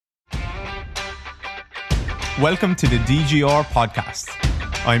Welcome to the DGR podcast.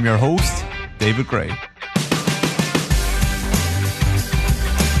 I'm your host, David Gray.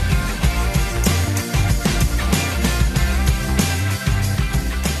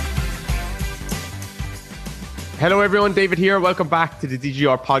 Hello everyone, David here. Welcome back to the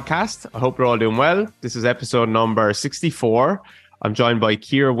DGR podcast. I hope you're all doing well. This is episode number 64. I'm joined by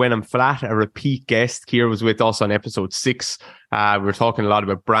Keir, Wenham, Flatt, a repeat guest. Keir was with us on episode 6. We were talking a lot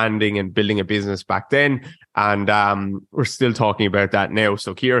about branding and building a business back then. And we're still talking about that now.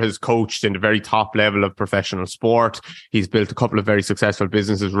 So Keir has coached in the very top level of professional sport. He's built a couple of very successful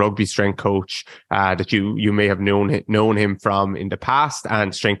businesses, Rugby strength coach that you may have known him from in the past,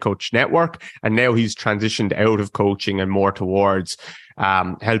 and Strength Coach Network. And now he's transitioned out of coaching and more towards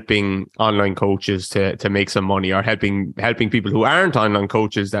helping online coaches to make some money, or helping people who aren't online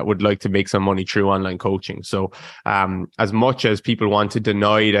coaches that would like to make some money through online coaching. So as much as people want to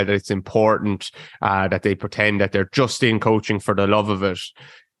deny that it's important, that they pretend that they're just in coaching for the love of it,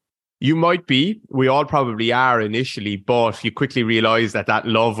 you might be, we all probably are initially, but you quickly realize that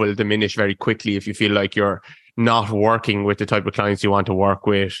love will diminish very quickly if you feel like you're not working with the type of clients you want to work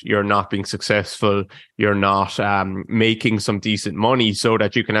with, you're not being successful, you're not making some decent money so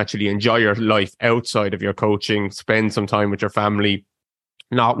that you can actually enjoy your life outside of your coaching, spend some time with your family,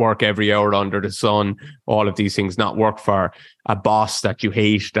 not work every hour under the sun, all of these things, not work for a boss that you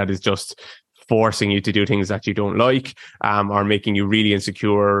hate, that is just forcing you to do things that you don't like, or making you really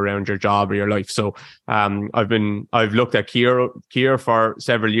insecure around your job or your life. So I've looked at Keir for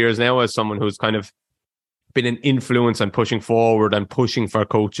several years now as someone who's kind of been an influence on pushing forward and pushing for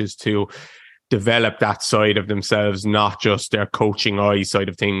coaches to develop that side of themselves, not just their coaching eye side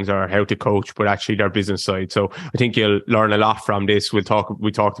of things or how to coach, but actually their business side. So I think you'll learn a lot from this. We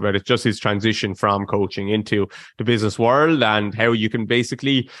talked about it, just his transition from coaching into the business world, and how you can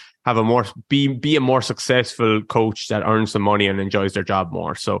basically have be a more successful coach that earns some money and enjoys their job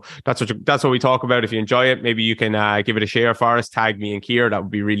more. So that's what we talk about. If you enjoy it, maybe you can give it a share for us, tag me and Keir. That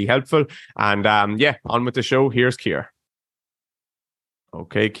would be really helpful. And on with the show. Here's Keir.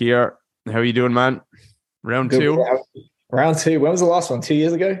 Okay, Keir, how are you doing, man? Round two. Round two. When was the last one? 2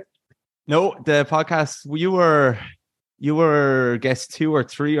 years ago? No, the podcast. You were guest 2 or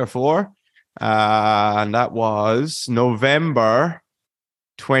 3 or 4, and that was November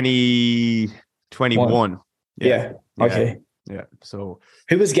 2021. Yeah. Okay. Yeah. So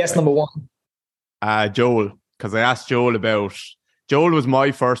who was guest number 1? Joel, because I asked Joel about. Joel was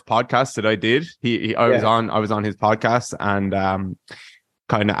my first podcast that I did. I was on his podcast, and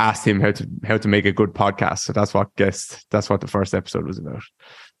kind of asked him how to make a good podcast. So that's what the first episode was about.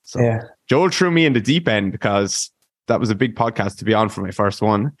 So yeah. Joel threw me in the deep end because that was a big podcast to be on for my first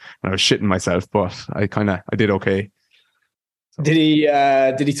one, and I was shitting myself, but I did okay. So. Did he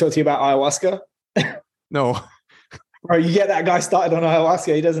talk to you about ayahuasca? No. Bro, you get that guy started on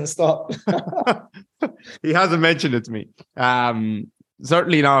ayahuasca, he doesn't stop. He hasn't mentioned it to me.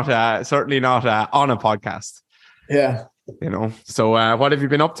 Certainly not on a podcast. Yeah. So what have you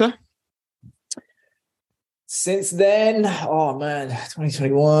been up to? Since then, oh man,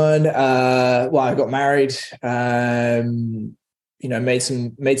 2021. I got married. Made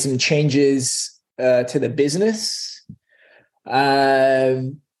some changes to the business.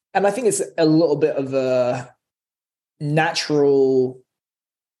 And I think it's a little bit of a natural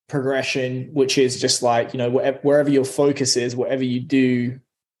progression, which is just like, wherever your focus is, whatever you do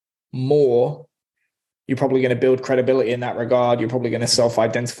more, you're probably going to build credibility in that regard. You're probably going to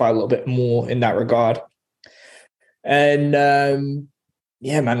self-identify a little bit more in that regard. And man,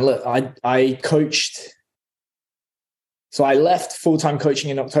 look, I coached. So I left full-time coaching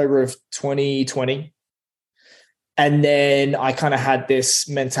in October of 2020. And then I kind of had this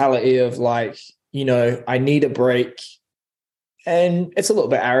mentality of like, I need a break. And it's a little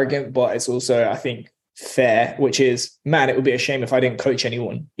bit arrogant, but it's also, I think, fair, which is, man, it would be a shame if I didn't coach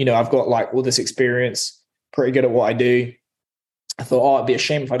anyone. I've got like all this experience, pretty good at what I do. I thought, it'd be a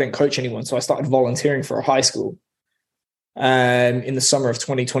shame if I didn't coach anyone. So I started volunteering for a high school in the summer of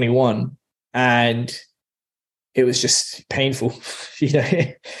 2021. And it was just painful.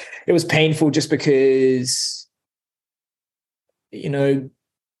 It was painful just because, you're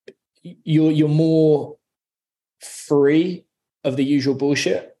more free of the usual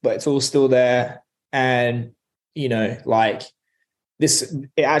bullshit, but it's all still there. And, it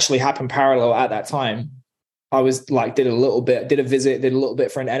actually happened parallel at that time. I was like, did a little bit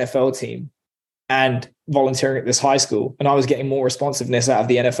for an NFL team and volunteering at this high school. And I was getting more responsiveness out of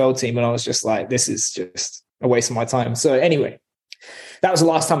the NFL team. And I was just like, this is just a waste of my time. So anyway, that was the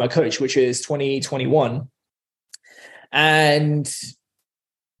last time I coached, which is 2021. And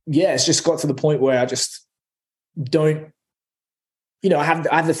yeah, it's just got to the point where I just don't, I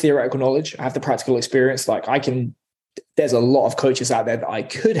have the theoretical knowledge, I have the practical experience. Like there's a lot of coaches out there that I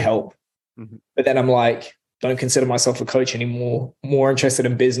could help, but then I'm like, don't consider myself a coach anymore, more interested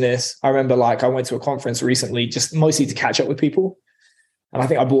in business. I remember I went to a conference recently, just mostly to catch up with people. And I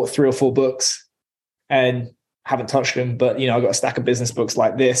think I bought 3 or 4 books and haven't touched them, but I got a stack of business books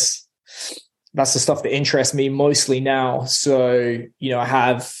like this. That's the stuff that interests me mostly now. So, I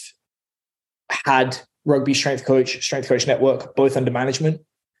have had Rugby Strength Coach Network, both under management.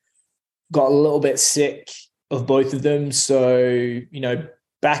 Got a little bit sick of both of them. So,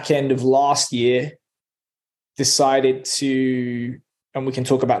 back end of last year, decided to, and we can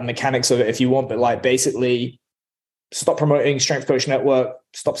talk about the mechanics of it if you want, but basically stop promoting Strength Coach Network,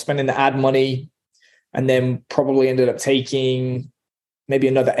 stop spending the ad money, and then probably ended up taking maybe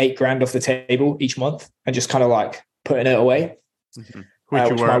another $8,000 off the table each month and just kind of putting it away. Mm-hmm.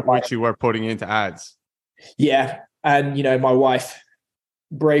 Which you were putting into ads. Yeah. And, my wife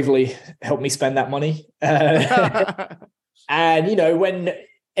bravely helped me spend that money. And, when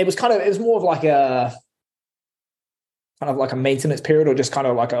it was more of a maintenance period, or just kind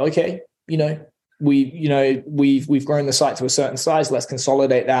of okay, we've grown the site to a certain size. Let's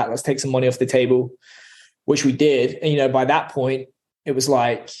consolidate that. Let's take some money off the table, which we did. And, by that point, it was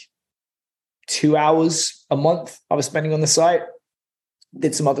 2 hours a month I was spending on the site.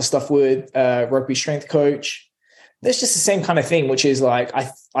 Did some other stuff with Rugby Strength Coach. It's just the same kind of thing, which is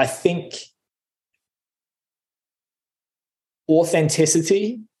I think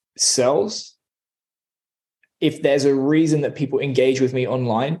authenticity sells. If there's a reason that people engage with me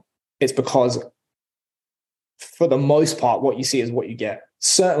online, it's because for the most part, what you see is what you get.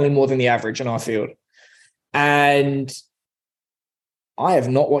 Certainly more than the average in our field. And I have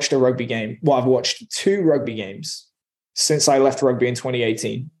not watched a rugby game. Well, I've watched 2 rugby games since I left rugby in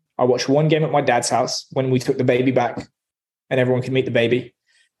 2018. I watched 1 game at my dad's house when we took the baby back and everyone could meet the baby.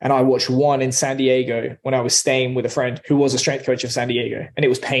 And I watched 1 in San Diego when I was staying with a friend who was a strength coach of San Diego, and it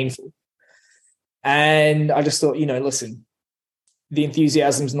was painful. And I just thought, listen, the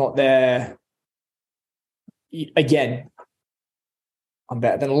enthusiasm's not there. Again, I'm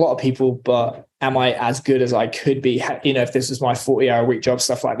better than a lot of people, but am I as good as I could be? If this was my 40-hour week job,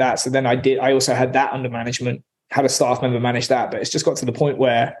 stuff like that. So then I also had that under management, had a staff member manage that, but it's just got to the point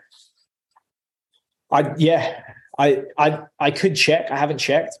where I could check. I haven't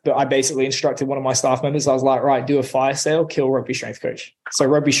checked, but I basically instructed one of my staff members. I was like, right, do a fire sale, kill Rugby Strength Coach. So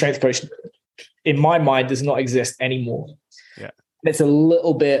Rugby Strength Coach, in my mind, does not exist anymore. Yeah. It's a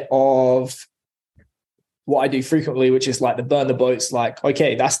little bit of what I do frequently, which is the burn the boats,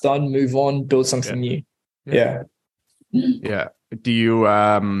 okay, that's done, move on, build something new. Yeah. Do you,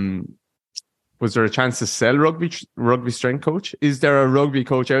 was there a chance to sell Rugby Strength Coach? Is there a rugby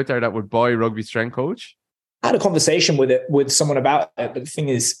coach out there that would buy Rugby Strength Coach? I had a conversation with someone about it, but the thing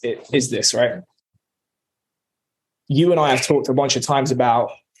is this, right? You and I have talked a bunch of times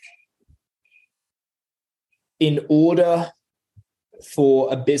about, in order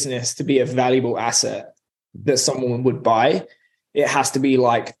for a business to be a valuable asset that someone would buy, it has to be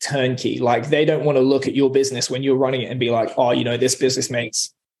turnkey. They don't want to look at your business when you're running it and be like, oh, this business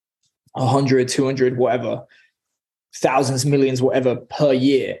makes 100, 200, whatever, thousands, millions, whatever per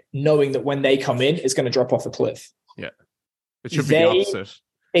year, knowing that when they come in, it's going to drop off a cliff. Yeah. It should be the opposite.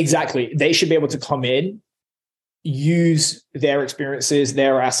 Exactly. They should be able to come in, use their experiences,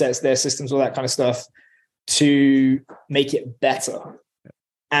 their assets, their systems, all that kind of stuff to make it better. Yeah.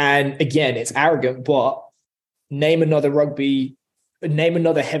 And again, it's arrogant, but name another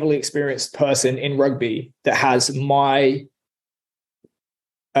heavily experienced person in rugby that has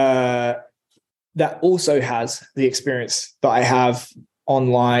that also has the experience that I have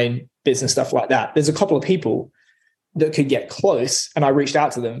online, business, stuff like that. There's a couple of people that could get close, and I reached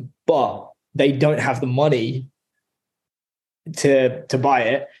out to them, but they don't have the money to buy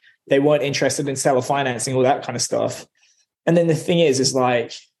it. They weren't interested in seller financing, all that kind of stuff. And then the thing is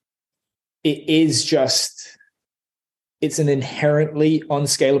it's an inherently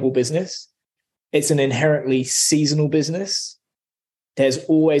unscalable business. It's an inherently seasonal business. There's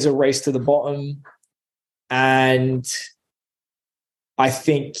always a race to the bottom. And I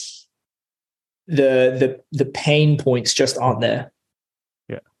think the pain points just aren't there.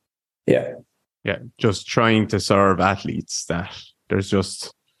 Yeah. Yeah. Yeah. Just trying to serve athletes that there's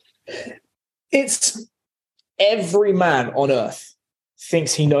just... It's every man on earth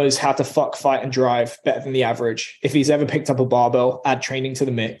thinks he knows how to fuck, fight, and drive better than the average. If he's ever picked up a barbell, add training to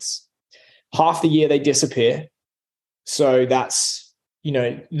the mix. Half the year they disappear. So that's,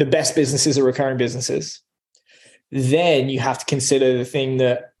 the best businesses are recurring businesses. Then you have to consider the thing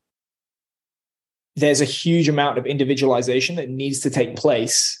that there's a huge amount of individualization that needs to take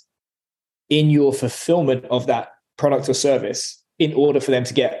place in your fulfillment of that product or service in order for them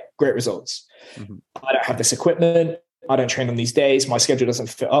to get great results. Mm-hmm. I don't have this equipment. I don't train on these days. My schedule doesn't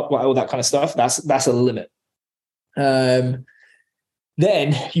fit up, all that kind of stuff. That's a limit. Then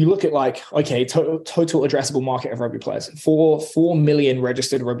you look at like, okay, total addressable market of rugby players, 4 million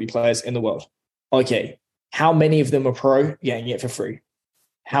registered rugby players in the world. Okay, how many of them are pro getting it for free?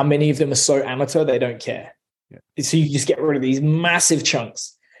 How many of them are so amateur they don't care? Yeah. So you just get rid of these massive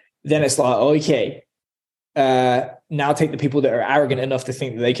chunks. Then it's like, okay, now take the people that are arrogant enough to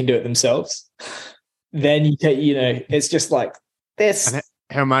think that they can do it themselves. Then you take, it's just like this. And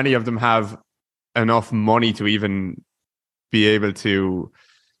how many of them have enough money to even be able to,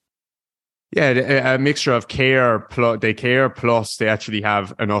 a mixture of care plus they care, plus they actually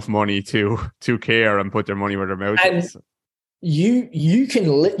have enough money to care and put their money where their mouth is. You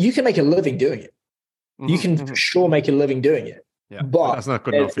can make a living doing it. Mm-hmm. You can for sure make a living doing it. Yeah, but that's not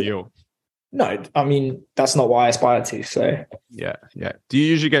good enough for you. No, I mean, that's not what I aspire to. So yeah. Do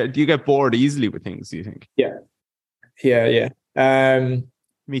you get bored easily with things, do you think? Yeah.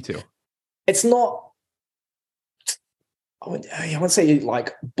 Me too. It's not, I wouldn't say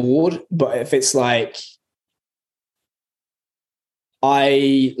like bored, but if it's like,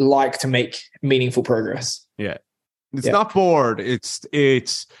 I like to make meaningful progress. Yeah. It's not bored.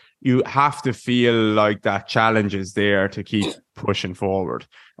 It's you have to feel like that challenge is there to keep pushing forward.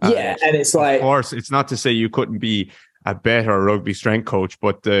 And it's like, of course, it's not to say you couldn't be a better rugby strength coach,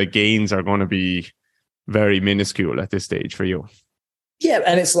 but the gains are going to be very minuscule at this stage for you. Yeah,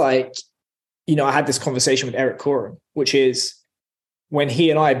 and it's like, I had this conversation with Eric Coram, which is when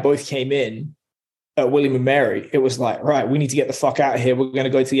he and I both came in at William and Mary, it was like, right, we need to get the fuck out of here. We're going to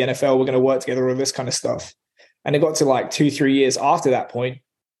go to the NFL. We're going to work together, all this kind of stuff. And it got to like 2-3 years after that point,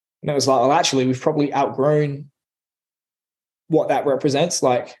 and it was like, well, actually, we've probably outgrown what that represents.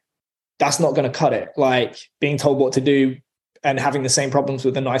 Like, that's not going to cut it. Like, being told what to do and having the same problems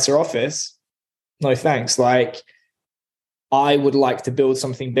with a nicer office, no thanks. Like, I would like to build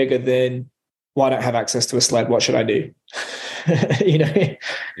something bigger than, well, I don't have access to a sled. What should I do?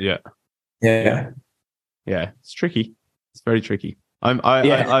 Yeah. Yeah. It's tricky. It's very tricky.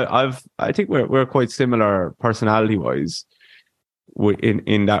 I think we're quite similar personality wise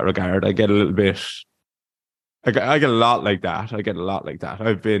in that regard. I get a little bit, I get a lot like that.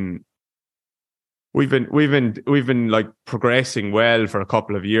 We've been like progressing well for a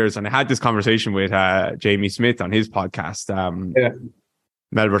couple of years, and I had this conversation with Jamie Smith on his podcast.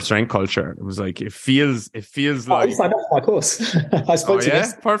 Melbourne Strength Culture. It was like it feels like. I signed up for my course. I spoke to him.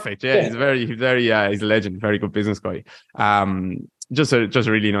 Perfect. Yeah, he's he's a legend, very good business guy. Just a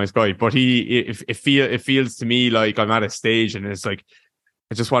really nice guy. But it feels to me like I'm at a stage, and it's like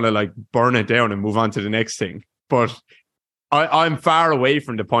I just want to like burn it down and move on to the next thing. But I'm far away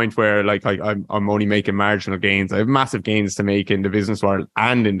from the point where like I'm only making marginal gains. I have massive gains to make in the business world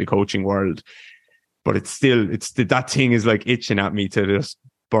and in the coaching world. But it's that thing is like itching at me to just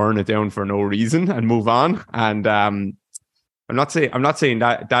burn it down for no reason and move on. And I'm not saying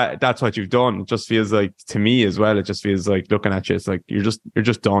that that's what you've done. It just feels like, to me as well, it just feels like looking at you, it's like you're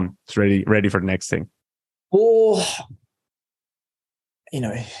just done. It's ready for the next thing. Well,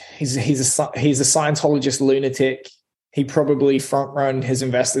 he's a Scientologist lunatic. He probably front-run his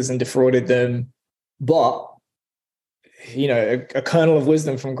investors and defrauded them. But a kernel of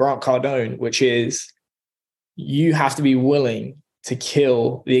wisdom from Grant Cardone, which is you have to be willing to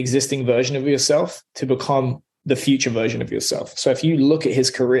kill the existing version of yourself to become the future version of yourself. So if you look at his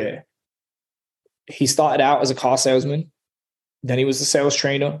career, he started out as a car salesman, then he was a sales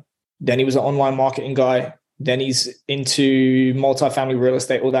trainer, then he was an online marketing guy, then he's into multifamily real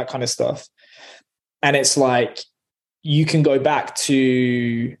estate, all that kind of stuff. And it's like, you can go back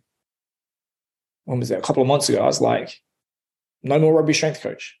to, when was it? A couple of months ago, I was like, no more rugby strength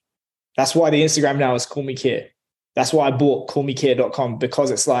coach. That's why the Instagram now is Call Me Keir. That's why I bought callmekeir.com,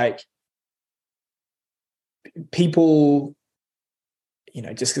 because it's like people,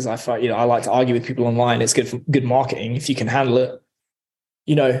 just because I find, I like to argue with people online. It's good for good marketing if you can handle it.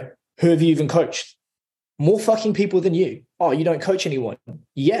 Who have you even coached? More fucking people than you. Oh, you don't coach anyone.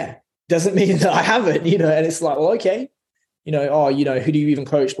 Yeah. Doesn't mean that I haven't, and it's like, well, okay. Who do you even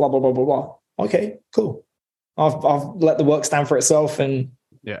coach? Blah, blah, blah, blah, blah. Okay, cool. I've let the work stand for itself. And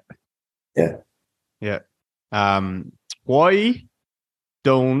yeah. Why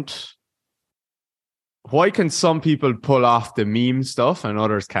can some people pull off the meme stuff and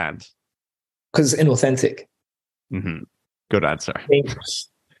others can't? Because it's inauthentic. Mm-hmm. Good answer.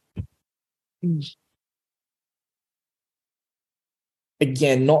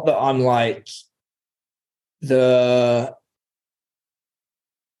 Again, not that I'm like I'm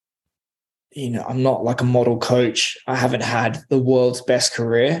not like a model coach. I haven't had the world's best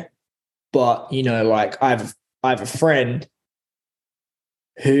career, but like I have a friend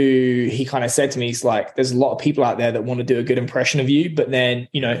who he kind of said to me, he's like, there's a lot of people out there that want to do a good impression of you, but then,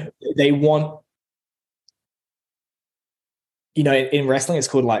 they want, in wrestling, it's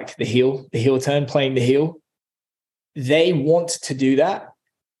called like the heel turn, playing the heel. They want to do that.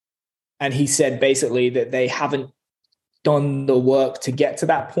 And he said basically that they haven't done the work to get to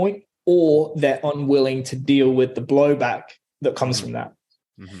that point, or they're unwilling to deal with the blowback that comes from that.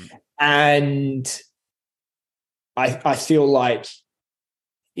 Mm-hmm. And I feel like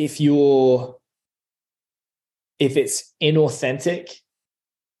if it's inauthentic,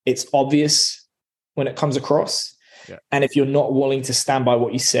 it's obvious when it comes across. Yeah. And if you're not willing to stand by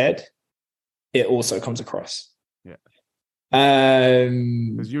what you said, it also comes across. Yeah.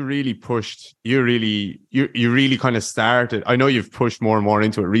 Because you really pushed, you really kind of started. I know you've pushed more and more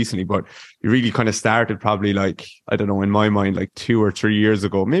into it recently, but you really kind of started probably like, I don't know, in my mind, like 2 or 3 years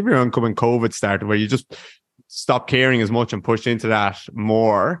ago, maybe around when COVID started, where you just stopped caring as much and pushed into that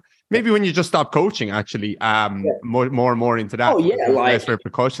more. Maybe when you just stopped coaching, actually, more and more into that. Oh yeah, like less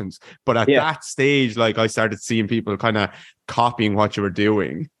repercussions. But at that stage, like I started seeing people kind of copying what you were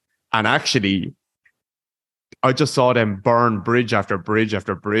doing, and actually, I just saw them burn bridge after bridge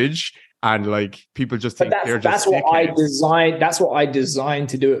after bridge, and like people just think they're just. That's what I designed. That's what I designed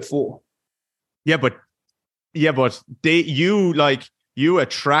to do it for. Yeah, but you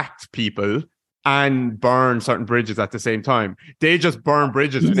attract people and burn certain bridges at the same time. They just burn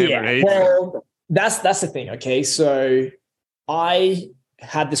bridges and never age. Well, that's the thing. Okay, so I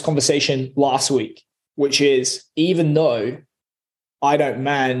had this conversation last week, which is, even though I don't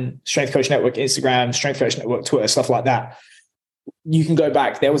man Strength Coach Network, Instagram, Strength Coach Network, Twitter, stuff like that, you can go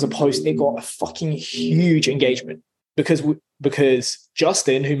back. There was a post, it got a fucking huge engagement because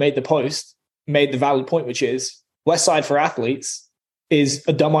Justin, who made the post, made the valid point, which is West Side for athletes is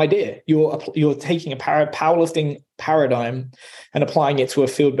a dumb idea. You're taking a powerlifting paradigm and applying it to a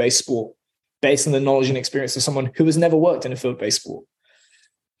field-based sport based on the knowledge and experience of someone who has never worked in a field-based sport.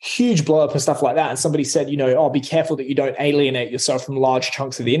 Huge blow up and stuff like that. And somebody said, be careful that you don't alienate yourself from large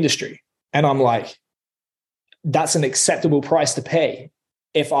chunks of the industry. And I'm like, that's an acceptable price to pay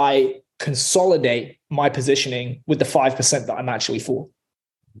if I consolidate my positioning with the 5% that I'm actually for.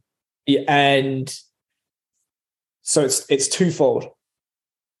 Yeah, and so it's twofold.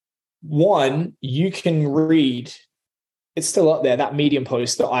 One, you can read, it's still up there, that Medium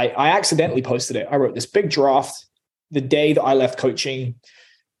post that I accidentally posted it. I wrote this big draft the day that I left coaching.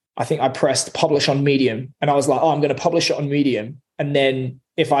 I think I pressed publish on Medium, and I was like, I'm going to publish it on Medium. And then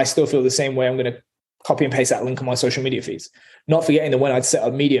if I still feel the same way, I'm going to copy and paste that link on my social media feeds. Not forgetting that when I'd set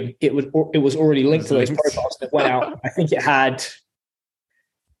up Medium, it was already linked to those profiles that went out. I think it had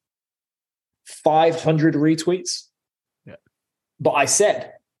 500 retweets. Yeah. But I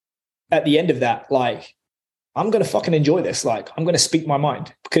said at the end of that, like, I'm going to fucking enjoy this. Like, I'm going to speak my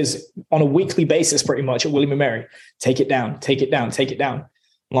mind, because on a weekly basis, pretty much at William & Mary, take it down, take it down, take it down.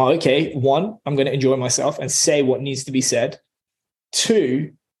 I'm like, okay, one, I'm going to enjoy myself and say what needs to be said.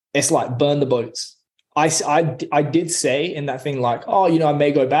 Two, it's like burn the boats. I did say in that thing, like, I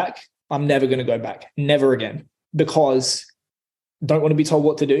may go back. I'm never going to go back. Never again. Because don't want to be told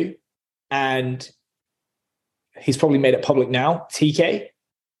what to do. And he's probably made it public now. TK,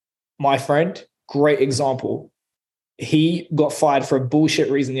 my friend, great example. He got fired for a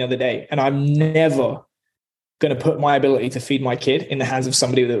bullshit reason the other day. And I'm never going to put my ability to feed my kid in the hands of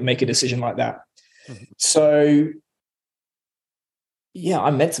somebody that would make a decision like that. Mm-hmm. So, yeah,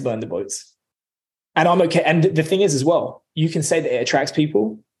 I'm meant to burn the boats. And I'm okay. And the thing is as well, you can say that it attracts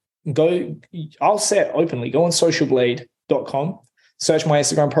people. I'll say it openly. Go on socialblade.com, search my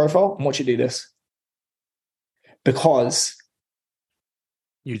Instagram profile, and watch it do this. Because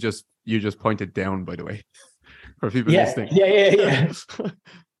you just pointed down, by the way, for people listening. Yeah.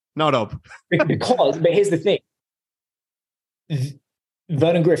 Not up. But here's the thing.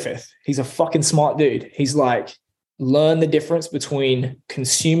 Vernon Griffith, he's a fucking smart dude. He's like, learn the difference between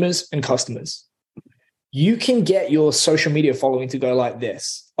consumers and customers. You can get your social media following to go like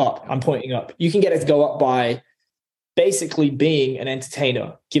this, up. I'm pointing up. You can get it to go up by basically being an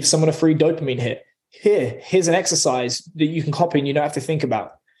entertainer. Give someone a free dopamine hit. Here's an exercise that you can copy and you don't have to think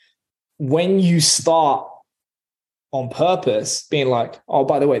about. When you start on purpose being like, oh,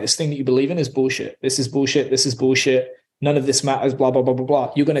 by the way, this thing that you believe in is bullshit. This is bullshit. This is bullshit. None of this matters, blah, blah, blah, blah,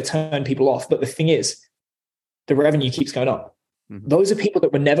 blah. You're going to turn people off. But the thing is, the revenue keeps going up. Mm-hmm. Those are people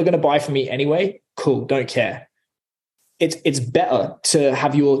that were never going to buy from me anyway. Cool. Don't care. it's better to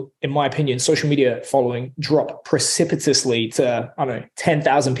have your, in my opinion, social media following drop precipitously to, I don't know,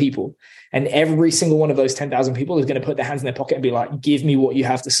 10,000 people. And every single one of those 10,000 people is going to put their hands in their pocket and be like, give me what you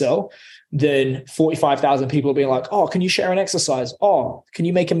have to sell. Then 45,000 people being like, oh, can you share an exercise? Oh, can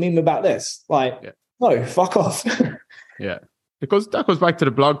you make a meme about this? Like, no, fuck off. Yeah. Because that goes back to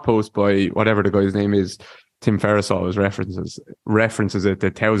the blog post by whatever the guy's name is. Tim Ferriss always references it, the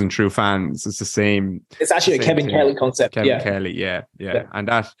 1,000 true fans. It's the same. It's actually a Kevin Kelly concept. Kevin Kelly, yeah. And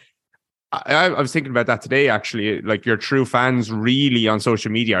that, I was thinking about that today, actually. Like, your true fans really on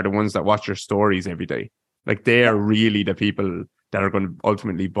social media are the ones that watch your stories every day. Like, they're really the people that are going to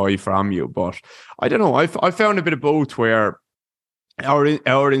ultimately buy from you. But I don't know. I found a bit of both, where our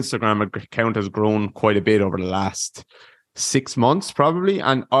Instagram account has grown quite a bit over the last 6 months, probably.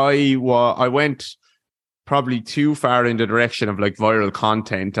 And I went probably too far in the direction of like viral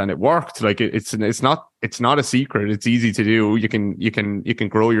content, and it worked. Like, it's not a secret. It's easy to do. You can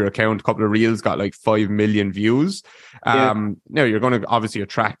grow your account. A couple of reels got like 5 million views. Now you're going to obviously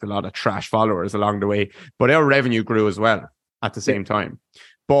attract a lot of trash followers along the way, but our revenue grew as well at the same time.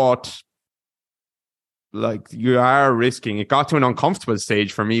 But like, you are risking, it got to an uncomfortable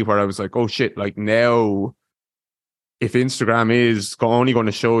stage for me where I was like, oh shit, like, now if Instagram is only going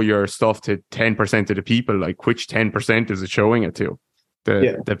to show your stuff to 10% of the people, like, which 10% is it showing it to?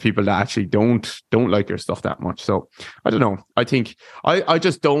 The people that actually don't like your stuff that much. So I don't know. I think I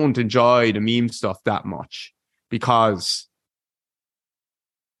just don't enjoy the meme stuff that much, because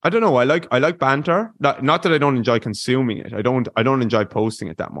I don't know. I like banter. Not that I don't enjoy consuming it. I don't enjoy posting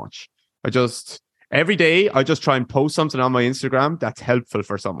it that much. Every day I just try and post something on my Instagram that's helpful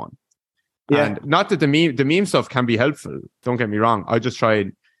for someone. Yeah. And not that the meme stuff can be helpful. Don't get me wrong. I just try.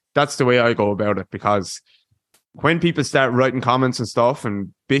 That's the way I go about it, because when people start writing comments and stuff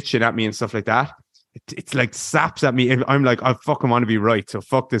and bitching at me and stuff like that, it's like saps at me. I'm like, I fucking want to be right, so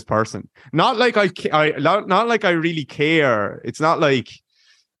fuck this person. Not like not like I really care. It's not like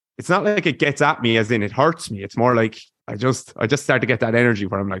it gets at me as in it hurts me. It's more like I just start to get that energy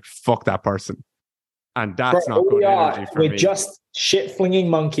where I'm like, fuck that person. And that's not good energy for me. We're just shit flinging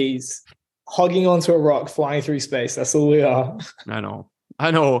monkeys hugging onto a rock, flying through space. That's all we are. I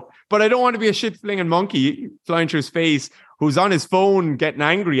know. But I don't want to be a shit flinging monkey flying through space who's on his phone getting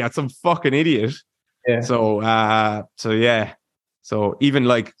angry at some fucking idiot. Yeah. So yeah. So even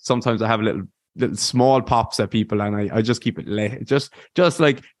like sometimes I have little small pops at people, and I just keep it just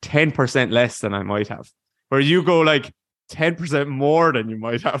like 10% less than I might have. Where you go like 10% more than you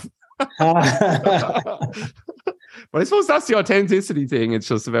might have. But I suppose that's the authenticity thing. It's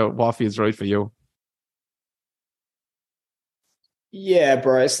just about what feels right for you. Yeah,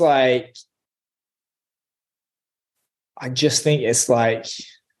 bro. It's like, I just think it's like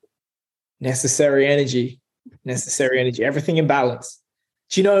necessary energy. Everything in balance.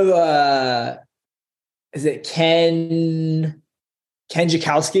 Do you know, is it Ken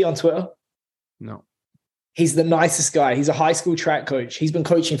Jakowski on Twitter? No. He's the nicest guy. He's a high school track coach. He's been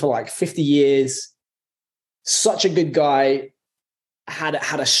coaching for like 50 years. Such a good guy. Had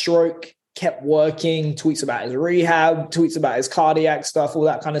a stroke, kept working, tweets about his rehab, tweets about his cardiac stuff, all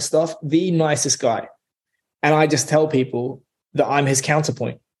that kind of stuff. The nicest guy. And I just tell people that I'm his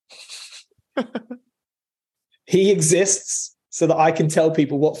counterpoint. He exists so that I can tell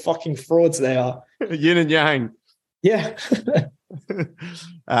people what fucking frauds they are. Yin and yang. Yeah.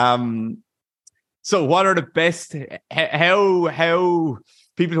 So what are the best, how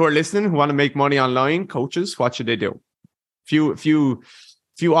people who are listening who want to make money online, coaches, what should they do? Few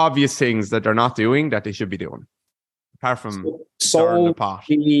obvious things that they're not doing that they should be doing, apart from stirring the pot.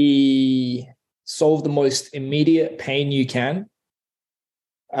 Solve the most immediate pain you can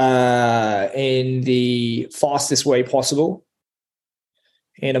in the fastest way possible,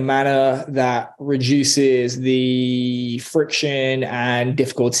 in a manner that reduces the friction and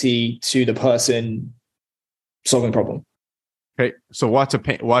difficulty to the person solving the problem. Okay, so what's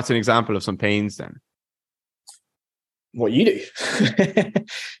an example of some pains then? What you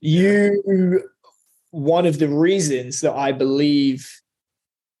do. One of the reasons that I believe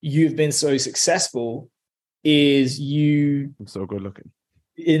you've been so successful is I'm so good looking.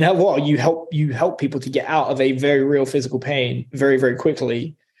 You know what? You help people to get out of a very real physical pain very, very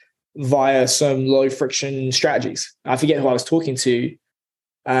quickly via some low friction strategies. I forget who I was talking to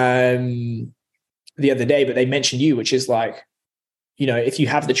the other day, but they mentioned you, which is like, you know, if you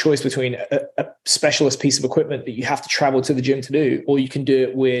have the choice between a specialist piece of equipment that you have to travel to the gym to do, or you can do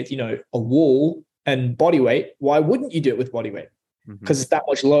it with, you know, a wall and body weight, why wouldn't you do it with body weight? Because it's that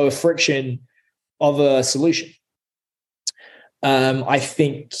much lower friction of a solution. I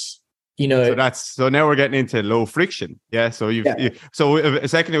think, So now we're getting into low friction. Yeah. So so a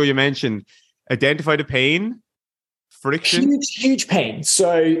second ago you mentioned identify the pain, friction, huge pain.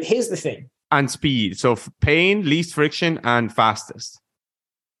 So here's the thing. And speed. So pain, least friction, and fastest.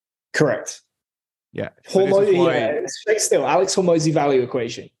 Correct. Yeah. Straight still, Alex Hormozi value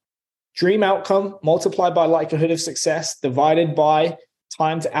equation. Dream outcome multiplied by likelihood of success divided by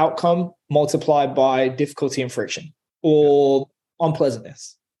time to outcome multiplied by difficulty and friction or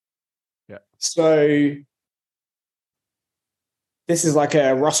unpleasantness. Yeah. So this is like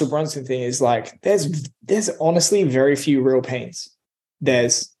a Russell Brunson thing, is like there's honestly very few real pains.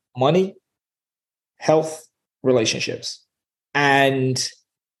 There's money, health, relationships. And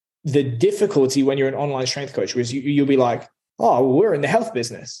the difficulty when you're an online strength coach was you'll be like, oh, well, we're in the health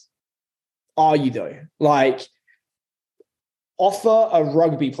business. Are you though? Like, offer a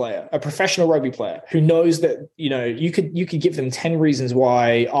rugby player, a professional rugby player who knows that, you could give them 10 reasons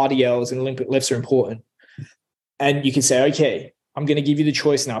why RDLs and Olympic lifts are important. And you can say, okay, I'm going to give you the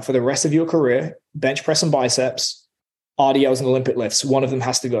choice now for the rest of your career, bench press and biceps, RDLs and Olympic lifts. One of them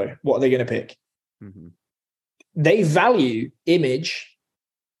has to go. What are they going to pick? Mm-hmm. They value image,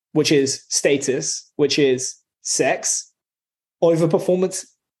 which is status, which is sex, over performance,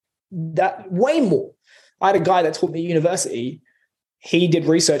 that way more. I had a guy that taught me at university. He did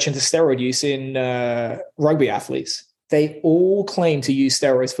research into steroid use in rugby athletes. They all claim to use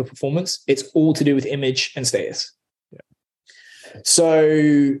steroids for performance. It's all to do with image and status. Yeah.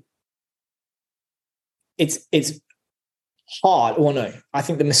 So it's hard. Or no, I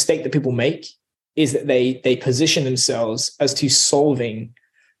think the mistake that people make is that they position themselves as to solving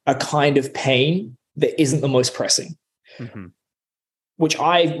a kind of pain that isn't the most pressing. Mm-hmm. Which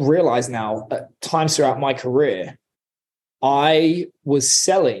I realize now at times throughout my career, I was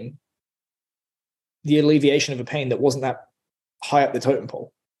selling the alleviation of a pain that wasn't that high up the totem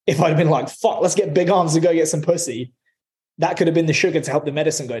pole. If I'd been like, fuck, let's get big arms and go get some pussy, that could have been the sugar to help the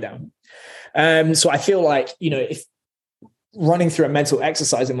medicine go down. So I feel like, if running through a mental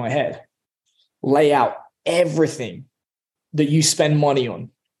exercise in my head, lay out everything that you spend money on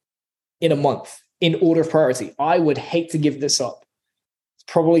in a month in order of priority. I would hate to give this up.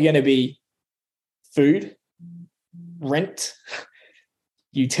 It's probably going to be food, rent,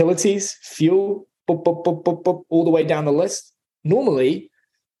 utilities, fuel, all the way down the list. Normally,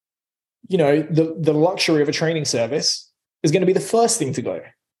 the luxury of a training service is going to be the first thing to go.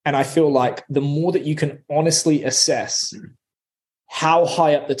 And I feel like the more that you can honestly assess how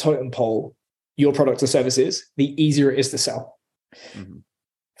high up the totem pole your product or service is, the easier it is to sell. Mm-hmm.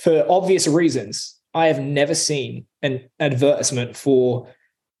 For obvious reasons, I have never seen an advertisement for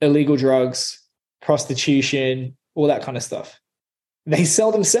illegal drugs, prostitution, all that kind of stuff. They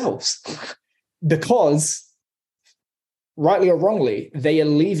sell themselves because, rightly or wrongly, they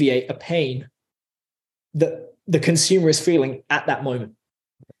alleviate a pain that the consumer is feeling at that moment,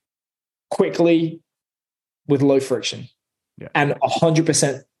 quickly, with low friction, and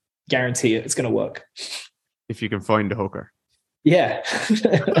 100% guarantee it's going to work. If you can find a hooker. Yeah.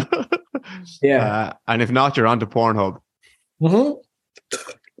 Yeah. And if not, you're onto Pornhub. Mm-hmm.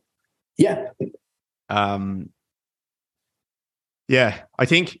 Yeah. Yeah, I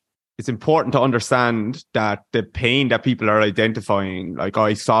think it's important to understand that the pain that people are identifying, like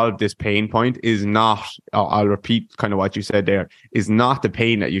I solved this pain point, is not, I'll repeat kind of what you said there, is not the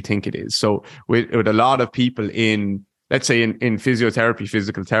pain that you think it is. So with a lot of people in, let's say in physiotherapy,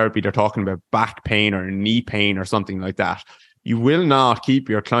 physical therapy, they're talking about back pain or knee pain or something like that. You will not keep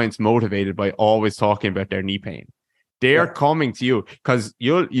your clients motivated by always talking about their knee pain. They're coming to you because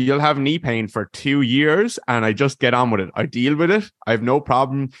you'll have knee pain for 2 years and I just get on with it. I deal with it. I have no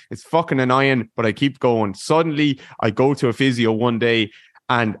problem. It's fucking annoying, but I keep going. Suddenly I go to a physio one day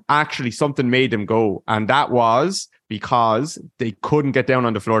and actually something made them go. And that was because they couldn't get down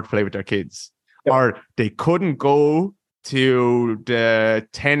on the floor to play with their kids, or they couldn't go to the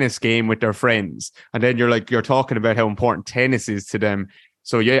tennis game with their friends. And then you're talking about how important tennis is to them.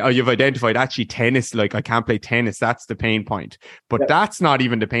 So yeah, you've identified actually tennis, like I can't play tennis. That's the pain point. But that's not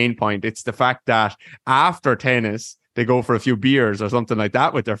even the pain point. It's the fact that after tennis, they go for a few beers or something like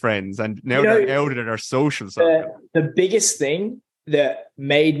that with their friends. And now they're out of their social circle. The biggest thing that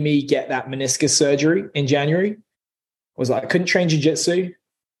made me get that meniscus surgery in January was like, I couldn't train jiu-jitsu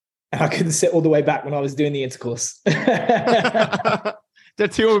and I couldn't sit all the way back when I was doing the intercourse. They're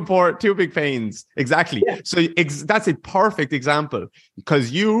two big pains. Exactly. Yeah. So that's a perfect example,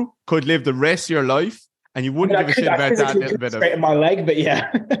 because you could live the rest of your life and you wouldn't give a shit about that little bit of straight in my leg, but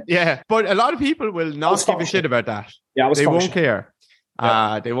yeah. Yeah. But a lot of people will not give a shit about that. Yeah, they won't care.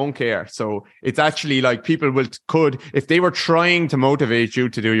 They won't care. So it's actually like people could, if they were trying to motivate you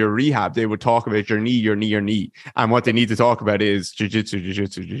to do your rehab, they would talk about your knee. And what they need to talk about is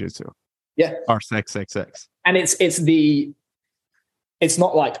jiu-jitsu. Yeah. Or sex. And it's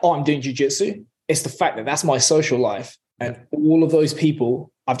not like, oh, I'm doing jiu-jitsu. It's the fact that that's my social life. And all of those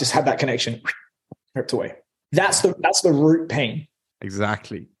people, I've just had that connection ripped away. That's the root pain.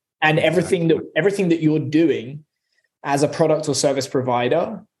 Exactly. And everything that you're doing as a product or service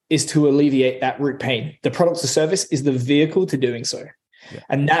provider is to alleviate that root pain. The product or service is the vehicle to doing so. Yeah.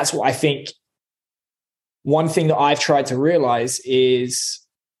 And that's what I think. One thing that I've tried to realize is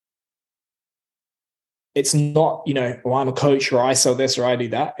it's not, well, I'm a coach or I sell this or I do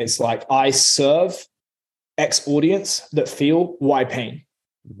that. It's like I serve X audience that feel Y pain.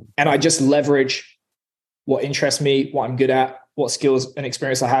 And I just leverage what interests me, what I'm good at, what skills and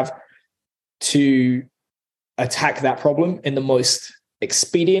experience I have to attack that problem in the most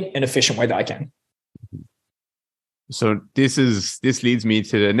expedient and efficient way that I can. So this leads me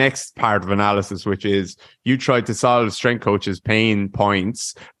to the next part of analysis, which is you tried to solve strength coaches' pain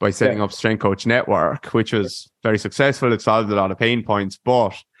points by setting up Strength Coach Network, which was very successful. It solved a lot of pain points,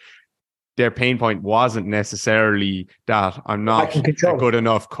 but their pain point wasn't necessarily that I'm not a good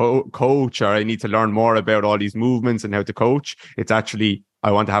enough coach, or I need to learn more about all these movements and how to coach. It's actually,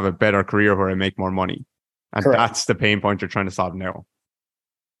 I want to have a better career where I make more money. And that's the pain point you're trying to solve now.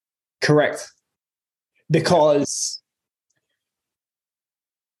 Correct. Because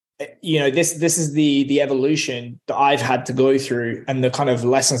this is the evolution that I've had to go through and the kind of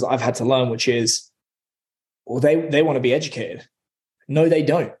lessons that I've had to learn, which is, well, they want to be educated. No, they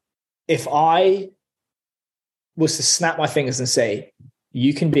don't. If I was to snap my fingers and say,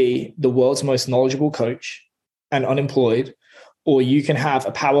 you can be the world's most knowledgeable coach and unemployed, or you can have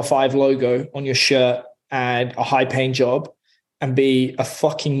a Power 5 logo on your shirt and a high paying job and be a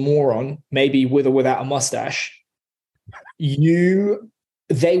fucking moron, maybe with or without a mustache,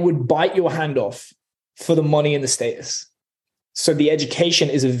 they would bite your hand off for the money and the status. So the education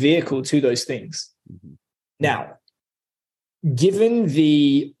is a vehicle to those things. Mm-hmm. Now, given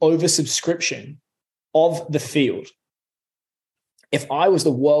the oversubscription of the field, if I was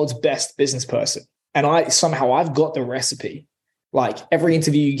the world's best business person and I've got the recipe, like every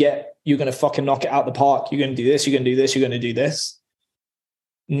interview you get, you're going to fucking knock it out the park. You're going to do this, you're going to do this, you're going to do this.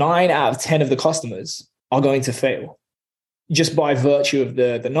 9 out of 10 of the customers are going to fail just by virtue of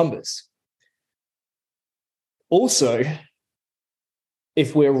the numbers. Also,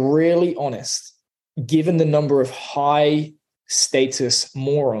 if we're really honest, given the number of high status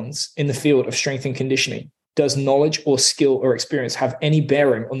morons in the field of strength and conditioning, does knowledge or skill or experience have any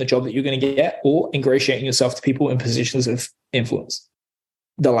bearing on the job that you're going to get or ingratiating yourself to people in positions of influence?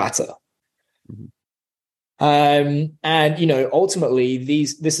 The latter. Mm-hmm. And ultimately,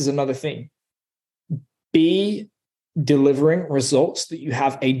 this is another thing. Be delivering results that you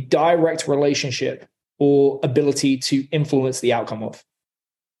have a direct relationship or ability to influence the outcome of,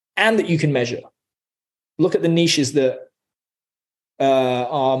 and that you can measure. Look at the niches that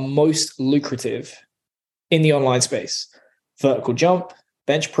are most lucrative in the online space: vertical jump,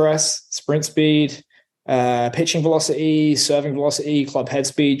 bench press, sprint speed, pitching velocity, serving velocity, club head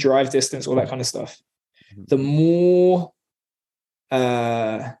speed, drive distance, all that kind of stuff. The more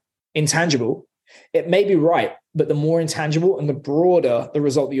intangible, it may be right, but the more intangible and the broader the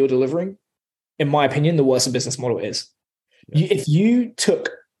result that you're delivering, in my opinion, the worse a business model is. Yeah. If you took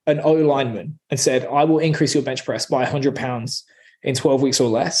an O lineman and said, I will increase your bench press by 100 pounds in 12 weeks or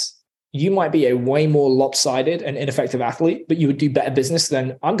less, you might be a way more lopsided and ineffective athlete, but you would do better business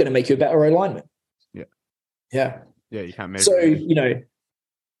than I'm going to make you a better O lineman. Yeah. Yeah. Yeah. You can't measure. So,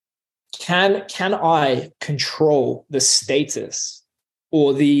 can I control the status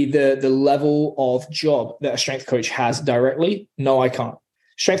or the level of job that a strength coach has directly? No, I can't.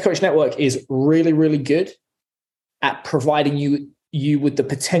 Strength Coach Network is really, really good at providing you with the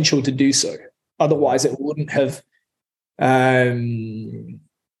potential to do so. Otherwise, it wouldn't have been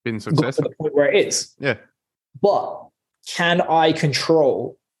successful got to the point where it is. Yeah. But can I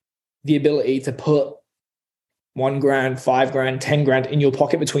control the ability to put $1,000, $5,000, $10,000 in your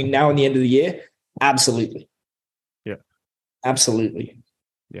pocket between now and the end of the year? Absolutely. Yeah. Absolutely.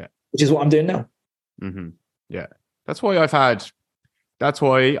 Yeah. Which is what I'm doing now. Mm-hmm. Yeah. That's why on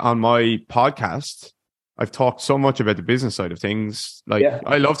my podcast, I've talked so much about the business side of things.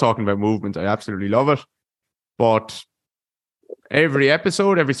 I love talking about movement. I absolutely love it. But every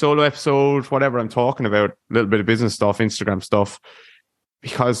solo episode, whatever I'm talking about, a little bit of business stuff, Instagram stuff,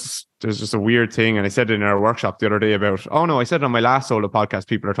 because there's just a weird thing. And I said it in our workshop the other day about, oh no, I said it on my last solo podcast,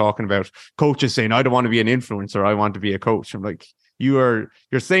 people are talking about coaches saying, I don't want to be an influencer, I want to be a coach. I'm like, you're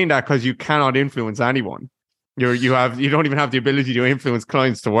saying that because you cannot influence anyone. You don't even have the ability to influence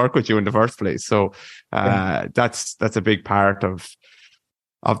clients to work with you in the first place. So that's a big part of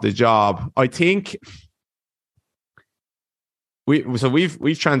the job. I think we've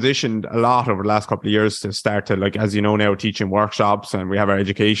transitioned a lot over the last couple of years to start to, like, as you know, now teaching workshops, and we have our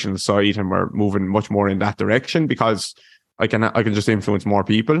education side, and we're moving much more in that direction because I can just influence more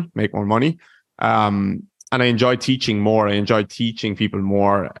people, make more money. And I enjoy teaching more. I enjoy teaching people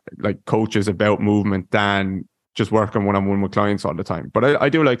more, like coaches, about movement than just working one-on-one with clients all the time. But I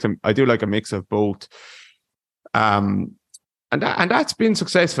do like a mix of both. And that's been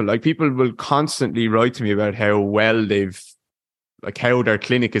successful. Like, people will constantly write to me about how well how their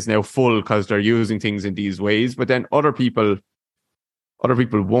clinic is now full because they're using things in these ways. But then other people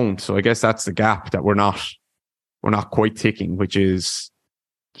won't. So I guess that's the gap that we're not quite ticking, which is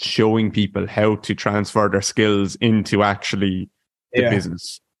showing people how to transfer their skills into actually the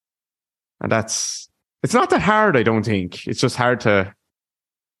business. And it's not that hard, I don't think. It's just hard to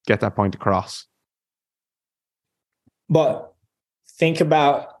get that point across. But think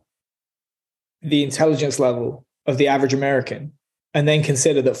about the intelligence level of the average American, and then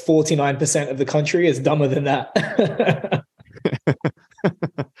consider that 49% of the country is dumber than that.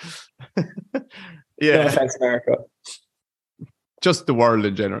 Yeah. No offense, America. Just the world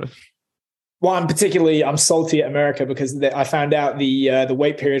in general. Well, I'm salty at America because I found out the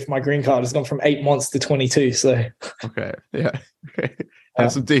wait period for my green card has gone from 8 months to 22. So okay, yeah, okay.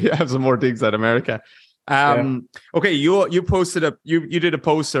 Have some more digs at America. Okay, you posted you did a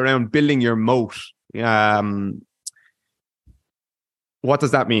post around building your moat. What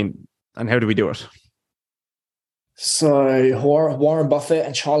does that mean, and how do we do it? So Warren Buffett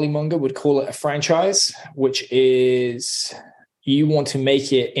and Charlie Munger would call it a franchise, which is, you want to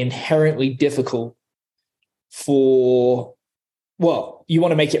make it inherently difficult you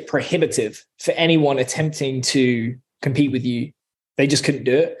want to make it prohibitive for anyone attempting to compete with you. They just couldn't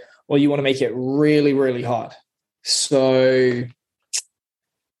do it. Or you want to make it really, really hard. So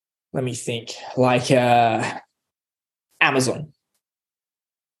let me think. Like Amazon.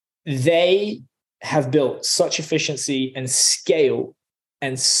 They have built such efficiency and scale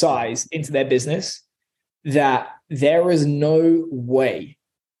and size into their business that there is no way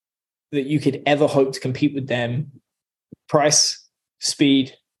that you could ever hope to compete with them. Price,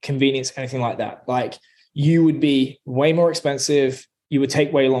 speed, convenience, anything like that. Like, you would be way more expensive. You would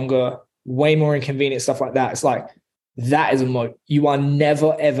take way longer, way more inconvenient, stuff like that. It's like, that is a moat. You are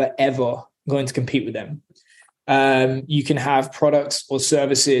never, ever, ever going to compete with them. You can have products or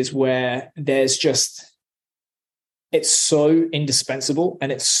services where it's so indispensable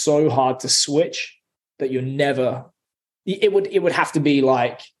and it's so hard to switch that it would have to be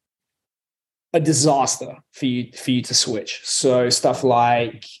like a disaster for you to switch. So stuff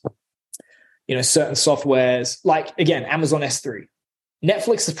like, certain softwares, like, again, Amazon S3.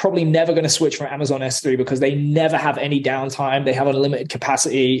 Netflix is probably never going to switch from Amazon S3 because they never have any downtime. They have unlimited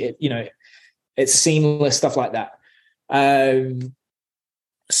capacity. It's seamless, stuff like that.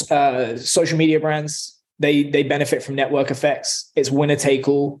 Social media brands, they benefit from network effects. It's winner take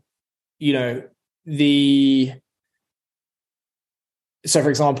all. So for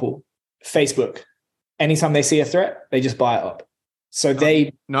example, Facebook, anytime they see a threat, they just buy it up. So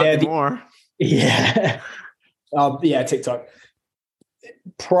not anymore. Yeah. TikTok.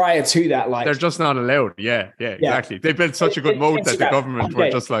 Prior to that, like, they're just not allowed. Yeah, exactly. They built such a good moat that the government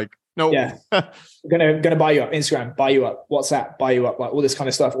were just like, no. Yeah. gonna buy you up. Instagram, buy you up. WhatsApp, buy you up. Like, all this kind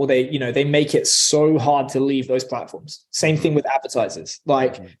of stuff. Or they make it so hard to leave those platforms. Same thing with advertisers.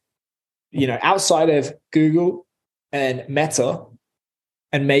 Like, outside of Google and Meta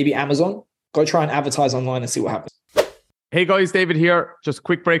and maybe Amazon, go try and advertise online and see what happens. Hey guys, David here. Just a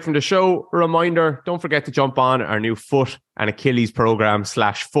quick break from the show. A reminder, don't forget to jump on our new foot and Achilles program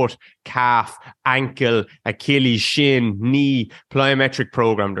 / foot, calf, ankle, Achilles, shin, knee, plyometric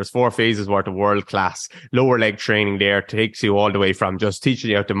program. There's 4 phases worth of world-class lower leg training there. Takes you all the way from just teaching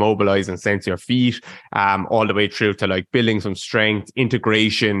you how to mobilize and sense your feet, all the way through to like building some strength,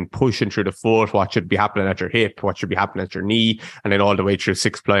 integration, pushing through the foot, what should be happening at your hip, what should be happening at your knee, and then all the way through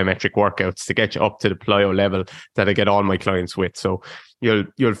 6 plyometric workouts to get you up to the plyo level that I get all my clients with. So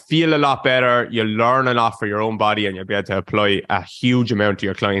you'll feel a lot better, you'll learn a lot for your own body, and you'll be able to apply a huge amount to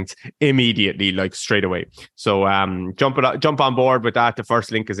your clients immediately, like straight away. So jump on board with that. The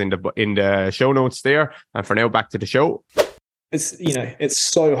first link is in the show notes there. And for now, back to the show. It's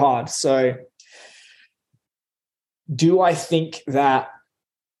so hard. So do I think that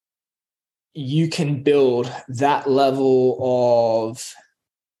you can build that level of,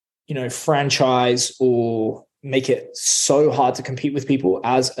 franchise or make it so hard to compete with people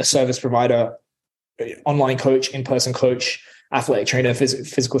as a service provider, online coach, in-person coach, athletic trainer,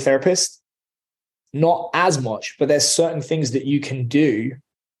 physical therapist. Not as much, but there's certain things that you can do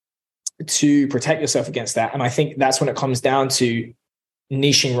to protect yourself against that. And I think that's when it comes down to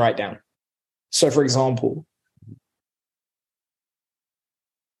niching right down. So for example,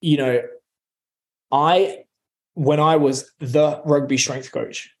 when I was the rugby strength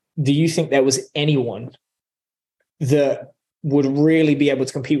coach, do you think there was anyone that would really be able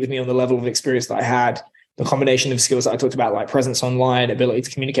to compete with me on the level of experience that I had, the combination of skills that I talked about, like presence online, ability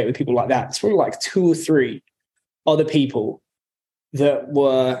to communicate with people like that? It's probably like 2 or 3 other people that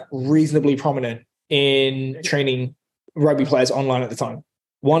were reasonably prominent in training rugby players online at the time.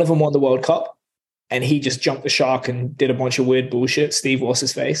 One of them won the World Cup, and he just jumped the shark and did a bunch of weird bullshit. Steve what's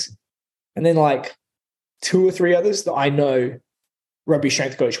his face. And then like 2 or 3 others that I know rugby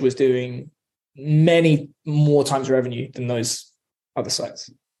strength coach was doing many more times revenue than those other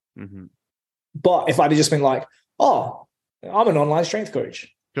sites. Mm-hmm. But if I'd have just been like, oh, I'm an online strength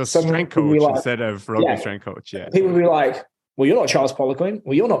coach. Just strength coach instead of rugby strength coach. Yeah. People would be like, well, you're not Charles Poliquin.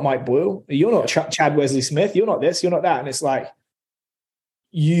 Well, you're not Mike Boyle. You're not Chad Wesley Smith. You're not this. You're not that. And it's like,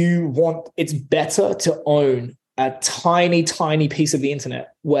 it's better to own a tiny, tiny piece of the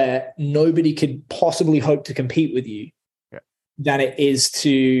internet where nobody could possibly hope to compete with you than it is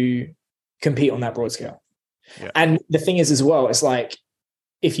to compete on that broad scale. Yeah. And the thing is as well, it's like,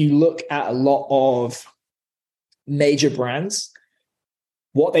 if you look at a lot of major brands,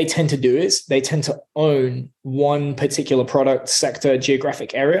 what they tend to do is they tend to own one particular product, sector,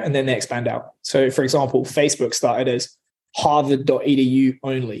 geographic area, and then they expand out. So for example, Facebook started as harvard.edu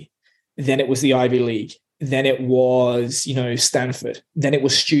only. Then it was the Ivy League. Then it was, Stanford. Then it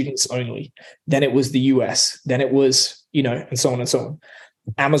was students only. Then it was the US. Then it was, and so on and so on.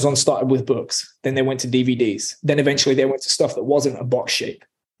 Amazon started with books. Then they went to DVDs. Then eventually they went to stuff that wasn't a box shape.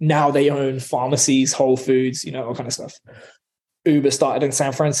 Now they own pharmacies, Whole Foods, all kind of stuff. Uber started in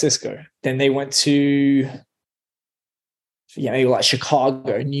San Francisco. Then they went to, like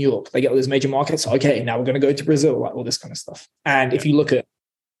Chicago, New York. They get all those major markets. Okay, now we're going to go to Brazil, like all this kind of stuff. And if you look at,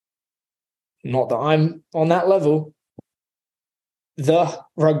 not that I'm on that level, the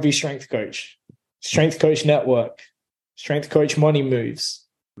rugby strength coach network, strength coach money moves.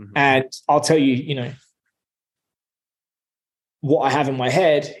 Mm-hmm. And I'll tell you, what I have in my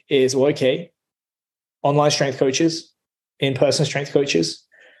head is, well, okay, online strength coaches, in-person strength coaches,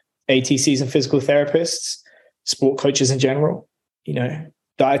 ATCs and physical therapists, sport coaches in general,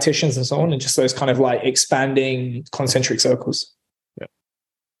 dietitians and so on, and just those kind of like expanding concentric circles. Yeah.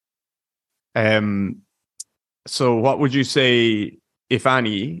 So what would you say, if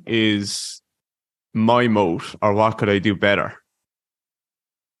any, is my moat, or what could I do better?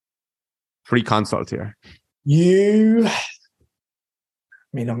 Free consult here.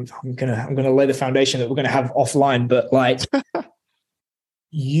 I'm gonna lay the foundation that we're gonna have offline, but like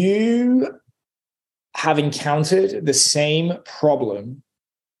you have encountered the same problem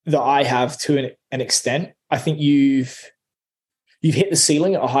that I have to an extent. I think you've hit the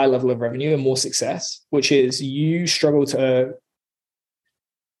ceiling at a high level of revenue and more success, which is you struggle to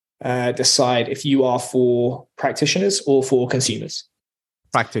decide if you are for practitioners or for consumers.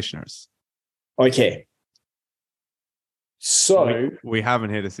 Practitioners. Okay. So we haven't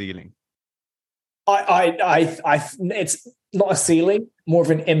hit a ceiling. It's not a ceiling, more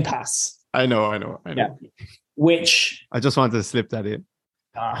of an impasse. I know. Yeah. Which I just wanted to slip that in.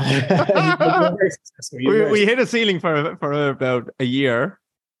 We hit a ceiling for about a year.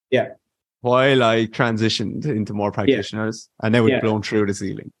 Yeah. While I transitioned into more practitioners, and then we've blown through the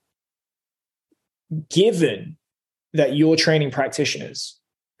ceiling. Given that you're training practitioners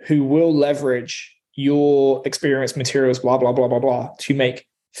who will leverage your experience, materials, blah, blah, blah, blah, blah, to make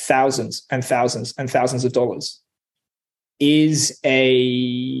thousands and thousands and thousands of dollars, is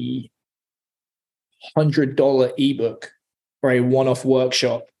a $100 ebook or a one-off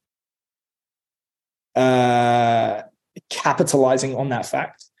workshop capitalizing on that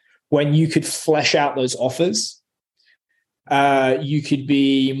fact, when you could flesh out those offers, you could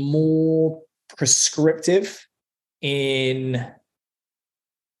be more prescriptive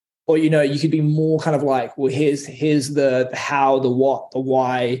you could be more kind of like, well, here's the how, the what, the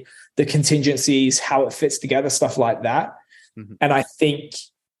why, the contingencies, how it fits together, stuff like that. Mm-hmm. And I think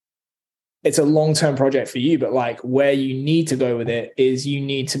it's a long-term project for you, but like where you need to go with it is you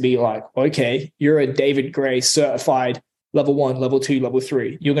need to be like, okay, you're a David Gray certified level 1, level 2, level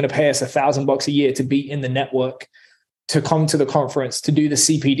 3. You're going to pay us $1,000 a year to be in the network, to come to the conference, to do the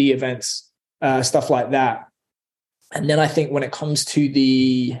CPD events, stuff like that. And then I think when it comes to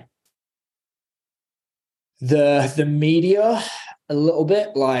the media, a little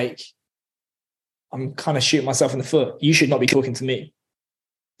bit, like, I'm kind of shooting myself in the foot. You should not be talking to me.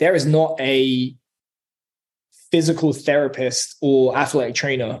 There is not a physical therapist or athletic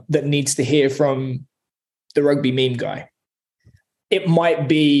trainer that needs to hear from the rugby meme guy. It might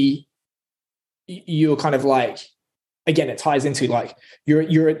be you're kind of like, again, it ties into like,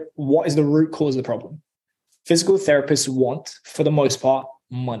 you're what is the root cause of the problem? Physical therapists want, for the most part,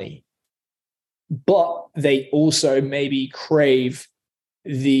 money. But they also maybe crave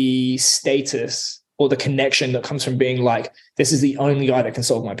the status or the connection that comes from being like, this is the only guy that can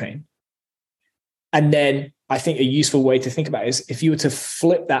solve my pain. And then I think a useful way to think about it is if you were to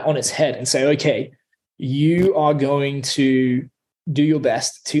flip that on its head and say, okay, you are going to do your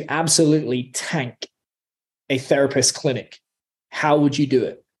best to absolutely tank a therapist clinic. How would you do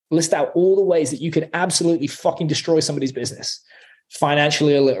it? List out all the ways that you could absolutely fucking destroy somebody's business.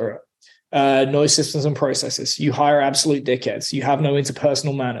 Financially illiterate, no systems and processes. You hire absolute dickheads. You have no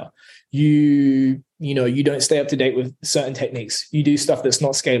interpersonal manner. You don't stay up to date with certain techniques. You do stuff that's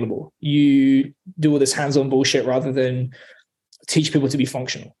not scalable. You do all this hands-on bullshit rather than teach people to be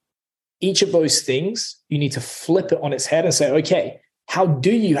functional. Each of those things, you need to flip it on its head and say, okay, how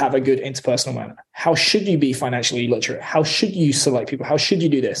do you have a good interpersonal manner? How should you be financially literate? How should you select people? How should you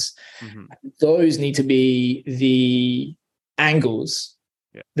do this? Mm-hmm. Those need to be the angles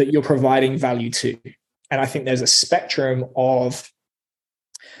that you're providing value to. And I think there's a spectrum of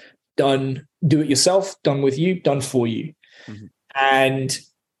do it yourself, done with you, done for you. Mm-hmm. And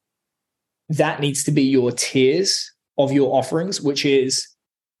that needs to be your tiers of your offerings, which is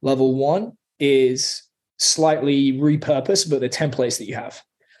level 1 is slightly repurposed, but the templates that you have.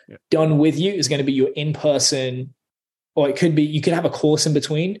 Yeah. Done with you is going to be your in-person, or it could be, you could have a course in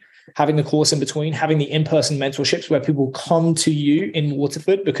between, having the course in between, having the in-person mentorships where people come to you in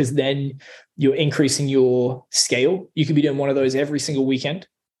Waterford, because then you're increasing your scale. You could be doing one of those every single weekend,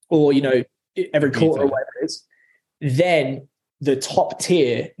 or, every quarter or whatever it is. Then the top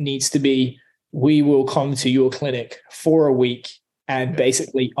tier needs to be, we will come to your clinic for a week and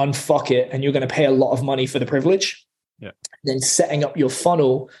basically unfuck it, and you're going to pay a lot of money for the privilege. Yeah. Then setting up your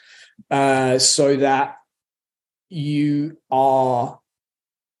funnel so that you are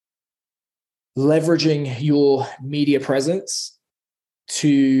leveraging your media presence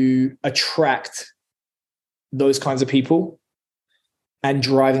to attract those kinds of people and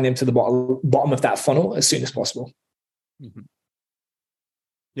driving them to the bottom of that funnel as soon as possible. Mm-hmm.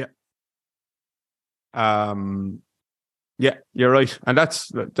 Yeah, you're right, and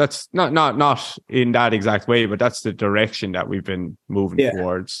that's not in that exact way, but that's the direction that we've been moving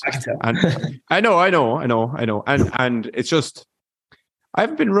towards. I can tell. And I know, and it's just I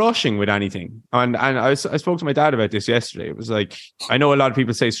haven't been rushing with anything, and I spoke to my dad about this yesterday. It was like, I know a lot of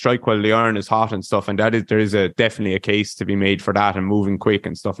people say strike while the iron is hot and stuff, and there is definitely a case to be made for that and moving quick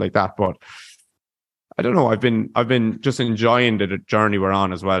and stuff like that. But I don't know. I've been just enjoying the journey we're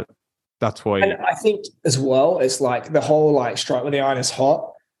on as well. That's why. And I think as well, it's like the whole like strike when the iron is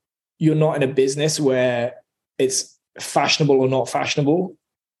hot. You're not in a business where it's fashionable or not fashionable,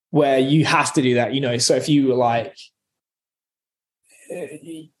 where you have to do that, So if you were like,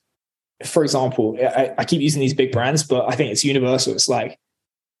 for example, I keep using these big brands, but I think it's universal. It's like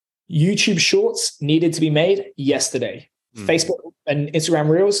YouTube Shorts needed to be made yesterday. Facebook and Instagram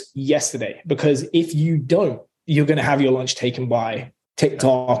Reels yesterday, because if you don't, you're going to have your lunch taken by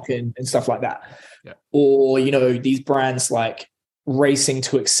TikTok and stuff like that. Yeah. Or, these brands like racing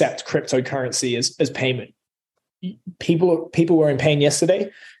to accept cryptocurrency as payment. People were in pain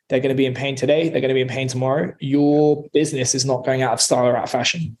yesterday. They're going to be in pain today. They're going to be in pain tomorrow. Your business is not going out of style or out of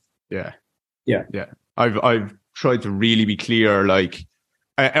fashion. Yeah. Yeah. Yeah. I've tried to really be clear. Like,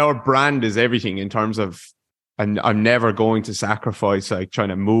 our brand is everything in terms of, and I'm never going to sacrifice like trying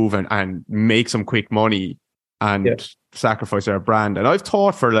to move and make some quick money and sacrifice our brand. And I've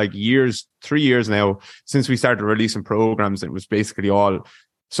taught for like 3 years now, since we started releasing programs. It was basically all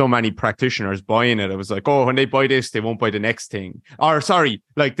so many practitioners buying it. I was like, oh, when they buy this, they won't buy the next thing. Or sorry,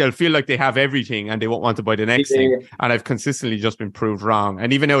 like they'll feel like they have everything and they won't want to buy the next thing. And I've consistently just been proved wrong.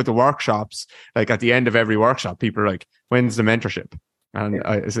 And even now at the workshops, like at the end of every workshop, people are like, when's the mentorship? And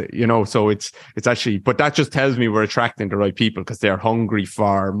so it's actually, but that just tells me we're attracting the right people because they're hungry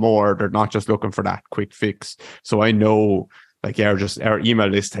for more. They're not just looking for that quick fix. So I know like our email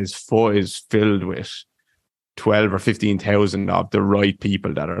list is filled with 12 or 15,000 of the right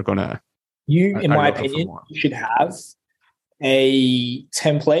people that are gonna. In my opinion, you should have a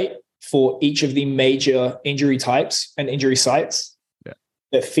template for each of the major injury types and injury sites. Yeah.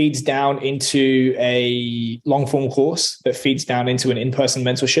 that feeds down into a long form course, that feeds down into an in-person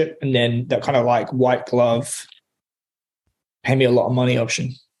mentorship, and then that kind of like white glove, pay me a lot of money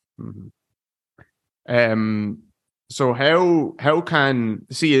option. So how can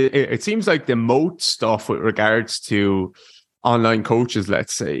see it seems like the moat stuff with regards to online coaches,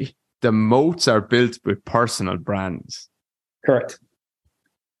 let's say, the moats are built with personal brands. Correct.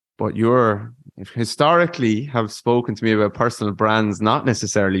 But you're historically have spoken to me about personal brands not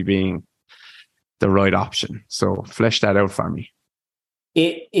necessarily being the right option. So flesh that out for me.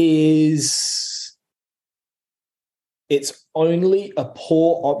 It's only a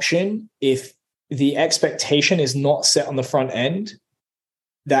poor option if the expectation is not set on the front end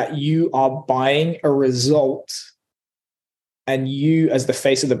that you are buying a result and you, as the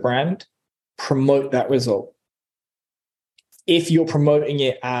face of the brand, promote that result. If you're promoting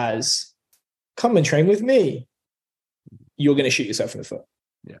it as, come and train with me, you're going to shoot yourself in the foot.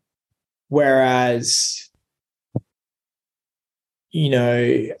 Yeah. Whereas,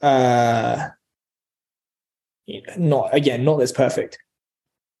 not that's perfect.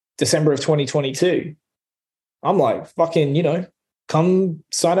 December of 2022, I'm like, fucking, come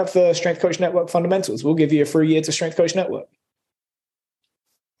sign up for Strength Coach Network Fundamentals. We'll give you a free year to Strength Coach Network.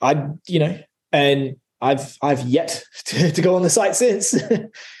 And I've yet to go on the site since.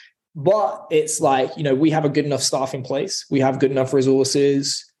 But it's like, we have a good enough staff in place. We have good enough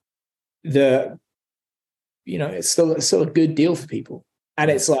resources. It's still a good deal for people. And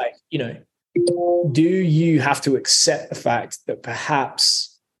it's like, do you have to accept the fact that perhaps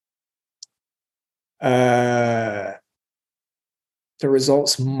the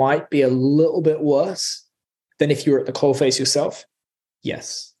results might be a little bit worse than if you were at the coalface yourself?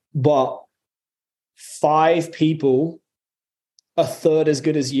 Yes. But 5 people, a third as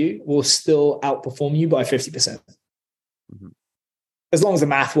good as you, will still outperform you by 50%. Mm-hmm. As long as the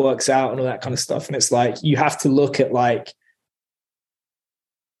math works out and all that kind of stuff. And it's like, you have to look at like,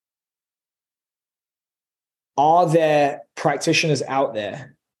 are there practitioners out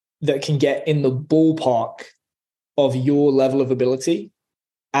there that can get in the ballpark of your level of ability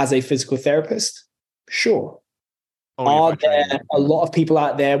as a physical therapist? Sure. Are there a lot of people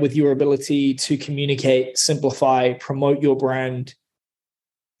out there with your ability to communicate, simplify, promote your brand,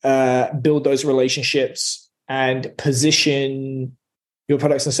 build those relationships, and position your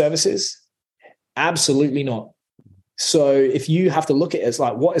products and services? Absolutely not. So if you have to look at it as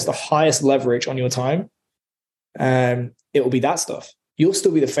like, what is the highest leverage on your time? It will be that stuff. You'll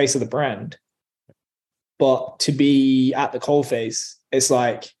still be the face of the brand, but to be at the coalface, it's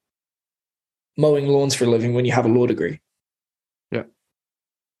like mowing lawns for a living when you have a law degree.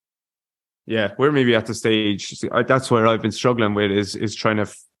 Yeah, we're maybe at the stage. That's where I've been struggling with is trying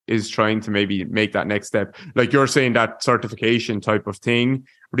to maybe make that next step. Like you're saying, that certification type of thing,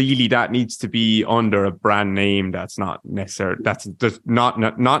 really that needs to be under a brand name that's not necessary. That's not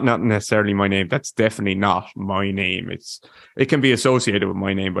necessarily my name. That's definitely not my name. It can be associated with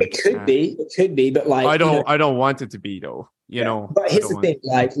my name, but it could be, but like I don't want it to be though. But here's the thing: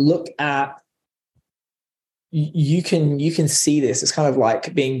 like, look at. You can see this. It's kind of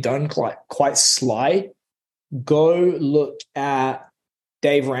like being done quite sly. Go look at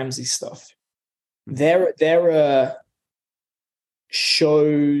Dave Ramsey's stuff. There are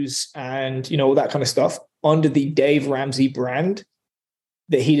shows and all that kind of stuff under the Dave Ramsey brand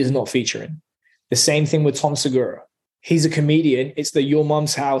that he does not feature in. The same thing with Tom Segura. He's a comedian. It's the Your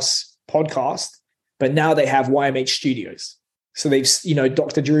Mom's House podcast, but now they have YMH Studios. So they've,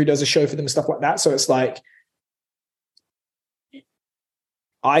 Dr. Drew does a show for them and stuff like that. So it's like,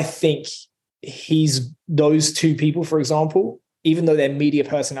 I think those 2 people, for example, even though they're media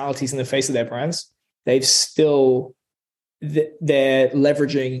personalities in the face of their brands, they're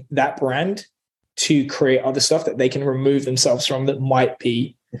leveraging that brand to create other stuff that they can remove themselves from that might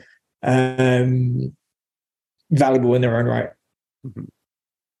be valuable in their own right.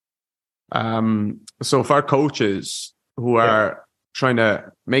 Mm-hmm. So for coaches who are trying to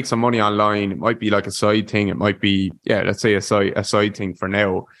make some money online, it might be like a side thing. It might be, let's say a side thing for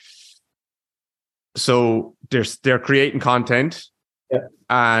now. So they're creating content,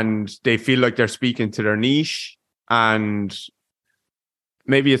 and they feel like they're speaking to their niche, and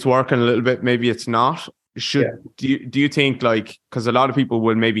maybe it's working a little bit, maybe it's not. Do you think, like, because a lot of people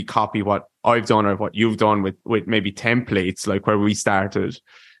will maybe copy what I've done or what you've done with maybe templates, like where we started.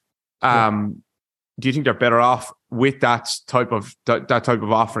 Do you think they're better off with that type of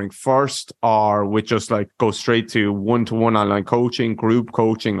offering first, or with just like go straight to one-to-one online coaching, group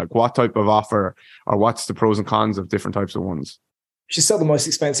coaching? Like what type of offer, or what's the pros and cons of different types of ones? You should sell the most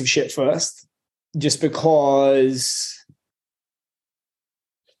expensive shit first, just because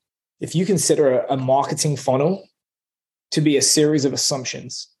if you consider a marketing funnel to be a series of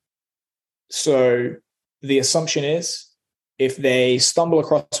assumptions. So the assumption is if they stumble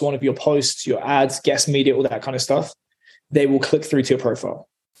across one of your posts, your ads, guest media, all that kind of stuff, they will click through to your profile.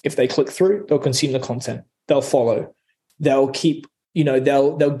 If they click through, they'll consume the content. They'll follow. They'll keep,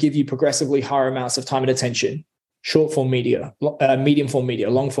 they'll give you progressively higher amounts of time and attention. Short form media, medium form media,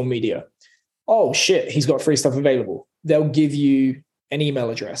 long form media. Oh shit, he's got free stuff available. They'll give you an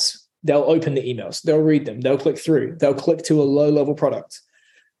email address. They'll open the emails. They'll read them. They'll click through. They'll click to a low level product.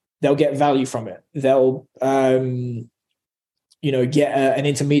 They'll get value from it. They'll, get an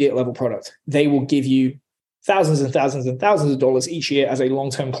intermediate level product. They will give you thousands and thousands and thousands of dollars each year as a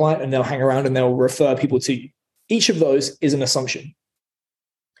long-term client, and they'll hang around and they'll refer people to you. Each of those is an assumption.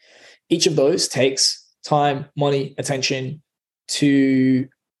 Each of those takes time, money, attention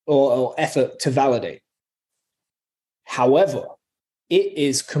or effort to validate. However, it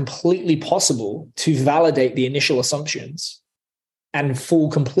is completely possible to validate the initial assumptions and fall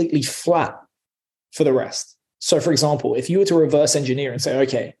completely flat for the rest. So for example, if you were to reverse engineer and say,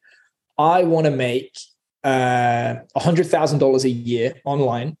 okay, I want to make $100,000 a year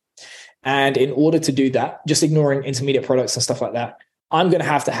online. And in order to do that, just ignoring intermediate products and stuff like that, I'm going to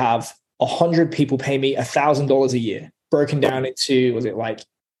have 100 people pay me $1,000 a year, broken down into, was it like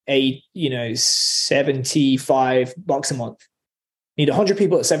 $75 a month? Need 100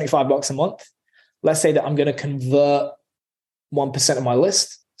 people at $75 a month. Let's say that I'm going to convert 1% of my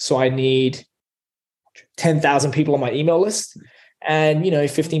list. So I need 10,000 people on my email list. And,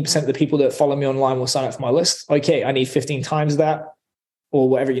 15% of the people that follow me online will sign up for my list. Okay, I need 15 times that or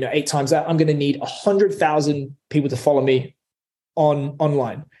whatever, 8 times that. I'm going to need 100,000 people to follow me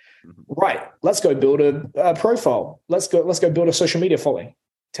online. Right. Let's go build a profile. Let's go build a social media following.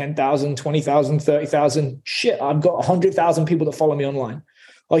 10,000, 20,000, 30,000. Shit, I've got 100,000 people that follow me online.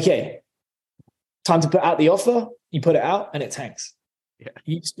 Okay. Time to put out the offer. You put it out and it tanks. Yeah.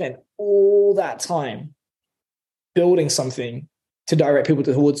 You spend all that time building something to direct people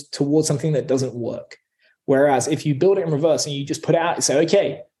towards something that doesn't work. Whereas if you build it in reverse and you just put it out and say,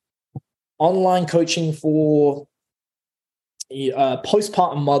 okay, online coaching for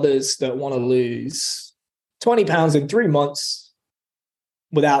postpartum mothers that want to lose 20 pounds in 3 months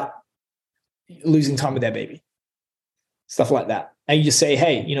without losing time with their baby, stuff like that. And you just say,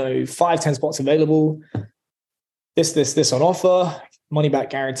 hey, 5-10 spots available, this on offer, money back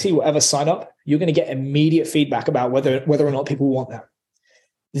guarantee, whatever, sign up. You're going to get immediate feedback about whether or not people want that.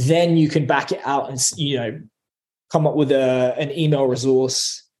 Then you can back it out and, come up with an email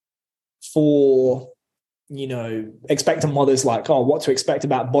resource for, expectant mothers, like, what to expect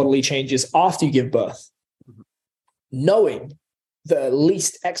about bodily changes after you give birth. Knowing that at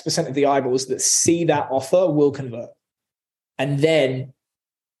least X% of the eyeballs that see that offer will convert. And then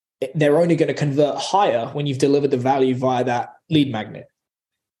they're only going to convert higher when you've delivered the value via that lead magnet.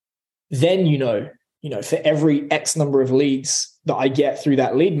 Then, for every X number of leads that I get through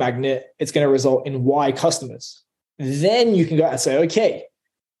that lead magnet, it's going to result in Y customers. Then you can go out and say, okay,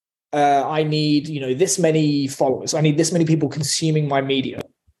 I need, this many followers. I need this many people consuming my media.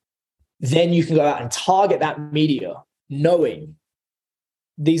 Then you can go out and target that media, knowing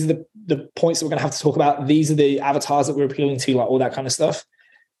these are the points that we're going to have to talk about. These are the avatars that we're appealing to, like all that kind of stuff.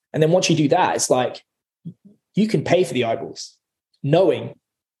 And then once you do that, it's like you can pay for the eyeballs, knowing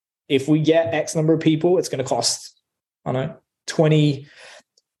if we get X number of people, it's going to cost, I don't know,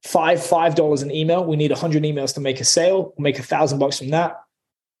 $5 an email. We need 100 emails to make a sale. We'll make $1,000 from that.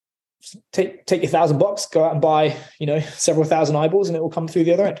 Take your $1,000, go out and buy, several thousand eyeballs, and it will come through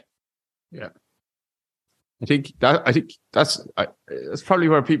the other end. Yeah. I think that's probably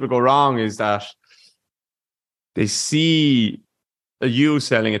where people go wrong, is that they see you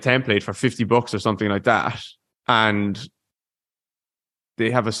selling a template for $50 or something like that, and they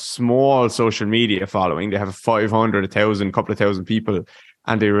have a small social media following. They have 500, 1,000, couple of thousand people,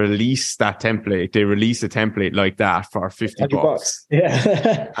 and they release that template. They release a template like that for $50.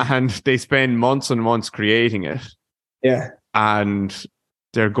 Yeah. And they spend months and months creating it. Yeah. And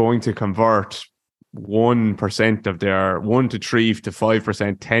they're going to convert 1% of their 1 to 3 to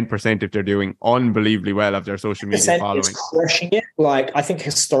 5%, 10% if they're doing unbelievably well of their social media following. Is crushing it. Like, I think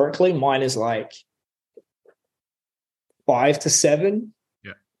historically mine is like 5 to 7.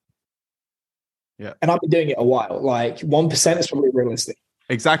 Yeah. And I've been doing it a while. Like 1% is probably realistic.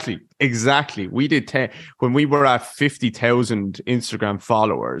 Exactly. We did 10 when we were at 50,000 Instagram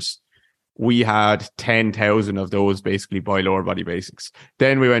followers. We had 10,000 of those basically by Lower Body Basics.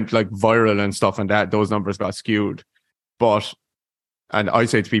 Then we went like viral and stuff, and that those numbers got skewed. And I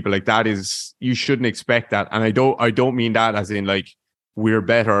say to people, like, that is, you shouldn't expect that. And I don't mean that as in like we're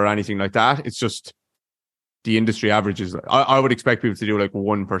better or anything like that. It's just the industry averages. I would expect people to do like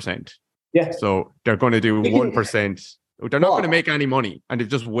 1%. Yeah. So they're going to do 1%. They're not going to make any money, and they've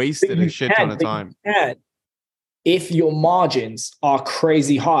just wasted a shit ton of time. If your margins are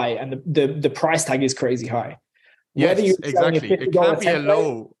crazy high and the price tag is crazy high. Yes, exactly. It can't be a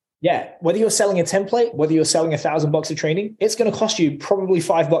low. Yeah. Whether you're selling a template, whether you're selling $1,000 of training, it's going to cost you probably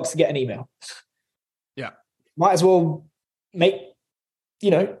 $5 to get an email. Yeah. Might as well make,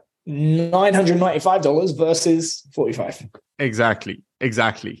 $995 versus $45. Exactly.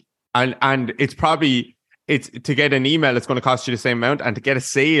 And it's probably, to get an email, it's going to cost you the same amount. And to get a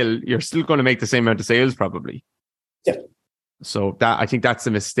sale, you're still going to make the same amount of sales probably. Yeah. So I think that's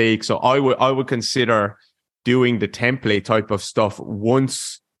a mistake. So I would consider doing the template type of stuff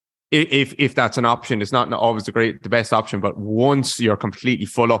once, if that's an option. It's not always the best option, but once you're completely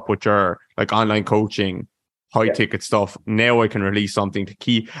full up with your like online coaching, high ticket stuff, now I can release something to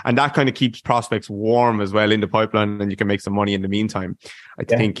keep, and that kind of keeps prospects warm as well in the pipeline, and you can make some money in the meantime. I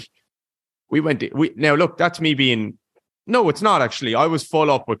think now look, that's me being, no, it's not actually. I was full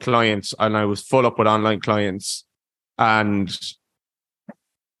up with clients, and I was full up with online clients, and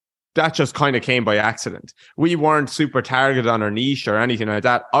that just kind of came by accident. We weren't super targeted on our niche or anything like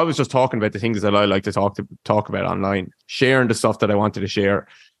that. I was just talking about the things that I like to talk about online, sharing the stuff that I wanted to share,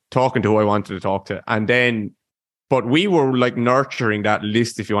 talking to who I wanted to talk to. And then, but we were like nurturing that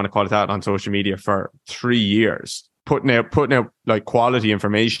list, if you want to call it that, on social media for 3 years, putting out like quality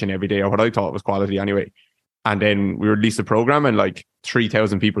information every day, or what I thought was quality anyway. And then we released the program, and like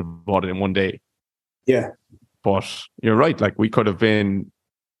 3,000 people bought it in one day. Yeah. But you're right. Like, we could have been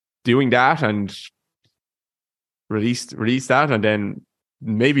doing that and released that, and then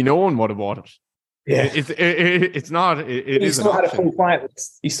maybe no one would have bought it. Yeah, it's not. It is an option.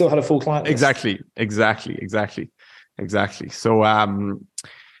 You still had a full client list. Exactly.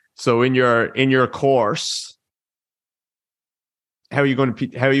 So in your course, how are you going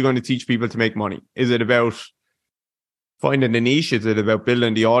to teach people to make money? Is it about finding a niche? Is it about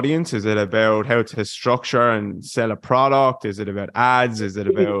building the audience? Is it about how to structure and sell a product? Is it about ads? Is it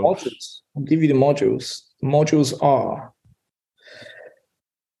about modules? I'll give you the modules. The modules are,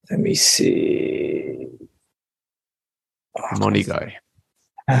 let me see. Money guy.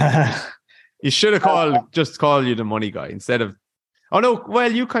 You should have called you the money guy instead of. Oh no! Well,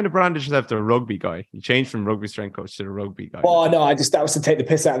 you kind of branded yourself the rugby guy. You changed from rugby strength coach to the rugby guy. Well, no, that was to take the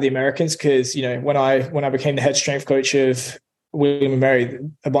piss out of the Americans, because when I became the head strength coach of William and Mary,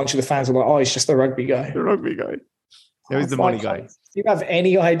 a bunch of the fans were like, "Oh, he's just the rugby guy." The rugby guy. Yeah, he's the money guy. Do you have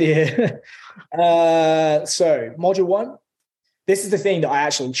any idea? So, module 1. This is the thing that I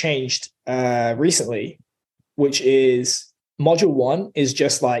actually changed recently, which is module 1 is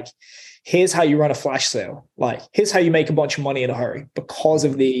just like, here's how you run a flash sale. Like, here's how you make a bunch of money in a hurry because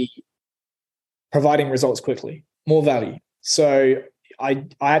of the providing results quickly, more value. So I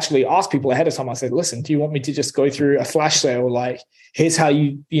actually asked people ahead of time. I said, listen, do you want me to just go through a flash sale? Like, here's how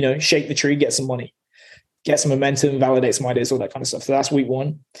you shake the tree, get some money, get some momentum, validate some ideas, all that kind of stuff. So that's week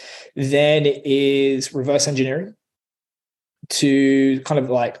 1. Then it is reverse engineering to kind of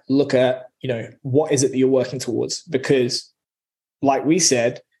like look at, what is it that you're working towards? Because like we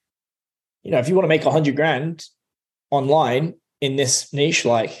said, if you want to make 100 grand online in this niche,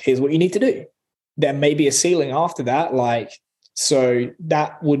 like, here's what you need to do. There may be a ceiling after that. Like, so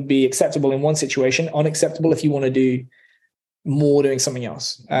that would be acceptable in one situation, unacceptable if you want to do more doing something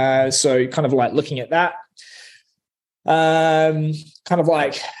else. So kind of like looking at that, kind of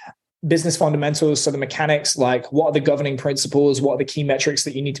like business fundamentals. So the mechanics, like, what are the governing principles? What are the key metrics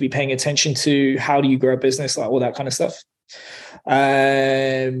that you need to be paying attention to? How do you grow a business? Like, all that kind of stuff.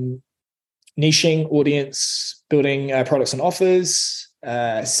 Niching, audience, building products and offers,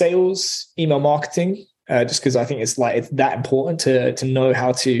 sales, email marketing, just because I think it's that important to know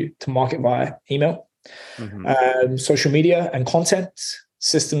how to market via email, social media and content,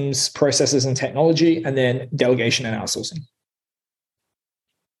 systems, processes, and technology, and then delegation and outsourcing.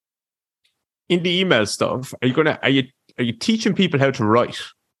 In the email stuff, are you teaching people how to write,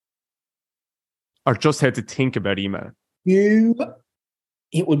 or just how to think about email?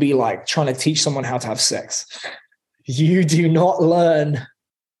 It would be like trying to teach someone how to have sex. You do not learn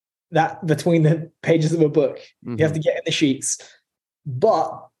that between the pages of a book. Mm-hmm. You have to get in the sheets.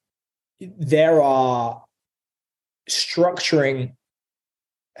 But there are structuring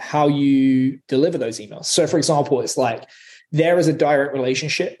how you deliver those emails. So, for example, it's like there is a direct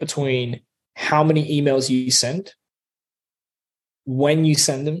relationship between how many emails you send, when you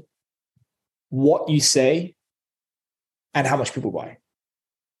send them, what you say, and how much people buy.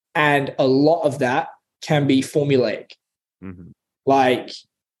 And a lot of that can be formulaic. Mm-hmm. Like,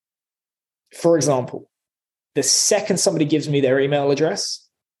 for example, the second somebody gives me their email address,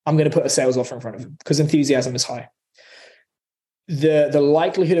 I'm going to put a sales offer in front of them because enthusiasm is high. The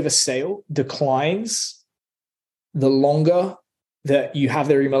likelihood of a sale declines the longer that you have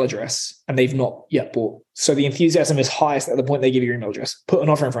their email address and they've not yet bought. So the enthusiasm is highest at the point they give you your email address. Put an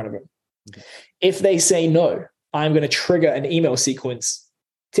offer in front of them. Okay. If they say no, I'm going to trigger an email sequence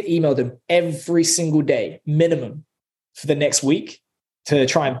to email them every single day, minimum, for the next week to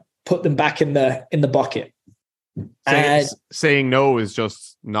try and put them back in the bucket. Saying no is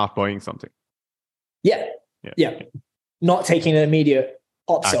just not buying something. Yeah. Not taking an immediate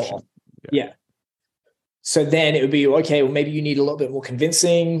upsell off. Yeah. So then it would be, okay, well, maybe you need a little bit more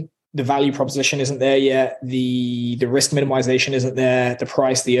convincing. The value proposition isn't there yet. The risk minimization isn't there. The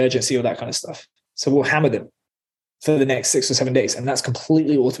price, the urgency, all that kind of stuff. So we'll hammer them for the next 6 or 7 days. And that's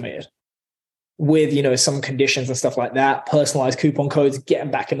completely automated with, some conditions and stuff like that, personalized coupon codes, get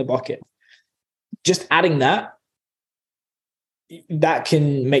them back in the bucket. Just adding that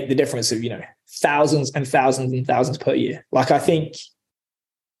can make the difference of, thousands and thousands and thousands per year. Like, I think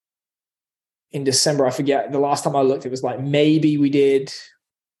in December, I forget, the last time I looked, it was like maybe we did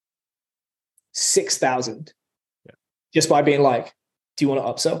 6,000 just by being like, do you want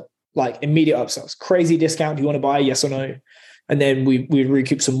to upsell? Like immediate upsells, crazy discount. Do you want to buy? Yes or no? And then we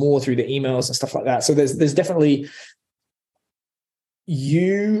recoup some more through the emails and stuff like that. So there's definitely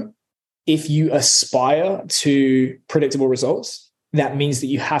if you aspire to predictable results, that means that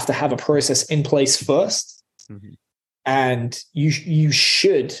you have to have a process in place first. Mm-hmm. And you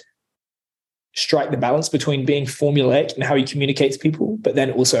should strike the balance between being formulaic and how you communicate to people, but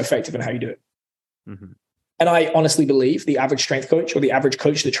then also effective in how you do it. Mm-hmm. And I honestly believe the average strength coach or the average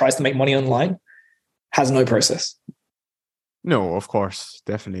coach that tries to make money online has no process. No, of course.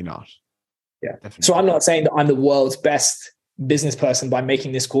 Definitely not. Yeah. Definitely. So I'm not saying that I'm the world's best business person by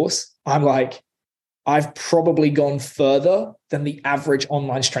making this course. I'm like, I've probably gone further than the average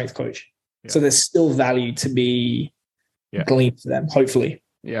online strength coach. Yeah. So there's still value to be gleaned for them, hopefully.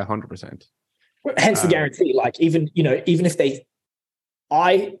 Yeah, 100%. Hence the guarantee. Like even if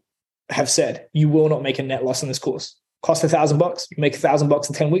I have said, you will not make a net loss in this course. Cost $1,000. You make $1,000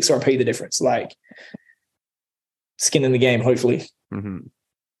 in 10 weeks, or I'll pay you the difference. Like skin in the game, hopefully. Mm-hmm.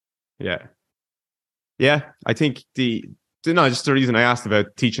 Yeah. Yeah. I think just the reason I asked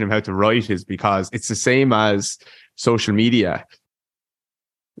about teaching him how to write is because it's the same as social media,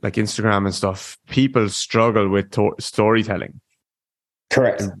 like Instagram and stuff. People struggle with storytelling.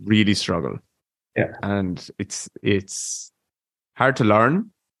 Correct. They really struggle. Yeah. And it's hard to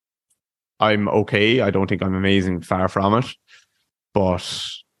learn. I'm okay. I don't think I'm amazing, far from it. But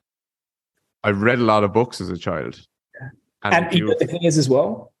I read a lot of books as a child. Yeah. And the thing is as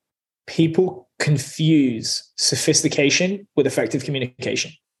well, people confuse sophistication with effective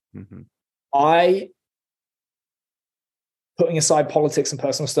communication. Mm-hmm. Putting aside politics and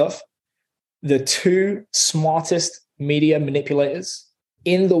personal stuff, the two smartest media manipulators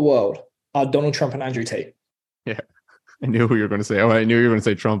in the world are Donald Trump and Andrew Tate. Yeah. I knew who you were going to say. Oh, I knew you were going to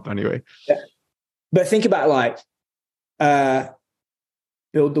say Trump anyway. Yeah. But think about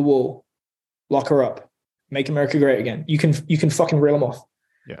build the wall, lock her up, make America great again. You can fucking reel them off.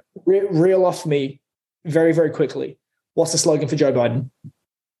 Yeah. Reel off me very, very quickly. What's the slogan for Joe Biden?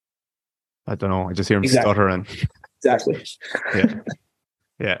 I don't know. I just hear him stuttering. Exactly. Yeah.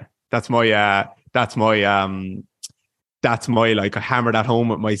 Yeah. That's my like, I hammer that home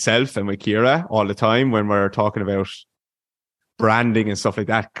with myself and with Keira all the time when we're talking about branding and stuff like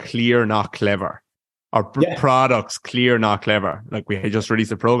that. Clear, not clever. Our products, clear, not clever. Like we had just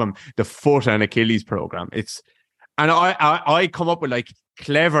released a program, the Foot and Achilles program. And I come up with like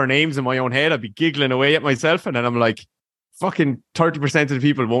clever names in my own head. I'd be giggling away at myself, and then I'm like, fucking 30% of the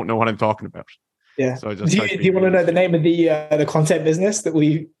people won't know what I'm talking about. Yeah. So do you want to know the name of the content business that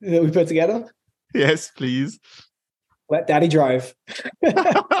we put together? Yes, please. Let Daddy Drive.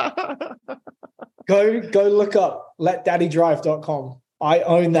 Go look up letdaddydrive.com. I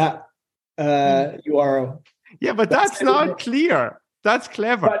own that URL. Yeah, but that's not clear. That's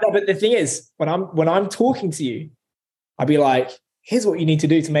clever. But the thing is, when I'm talking to you, I'll be like, here's what you need to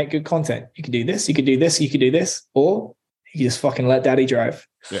do to make good content. You can do this, you can do this, you can do this, or you just fucking let Daddy drive.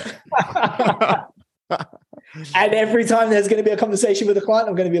 Yeah. And every time there's going to be a conversation with a client,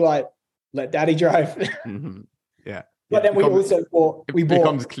 I'm going to be like, let Daddy drive. Mm-hmm. Yeah. But then we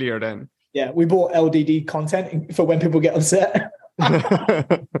becomes clear then. Yeah, we bought LDD content for when people get upset.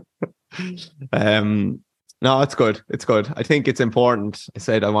 No, it's good. It's good. I think it's important. I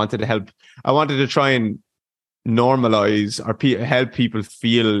said I wanted to try and normalize or help people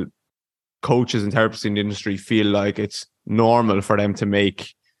feel, coaches and therapists in the industry feel like it's normal for them to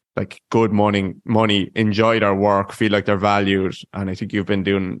make like good money, enjoy their work, feel like they're valued. And I think you've been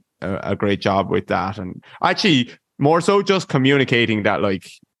doing a great job with that. And actually, more so just communicating that like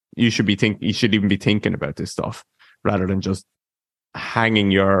you should even be thinking about this stuff rather than just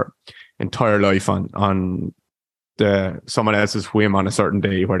hanging your entire life on someone else's whim on a certain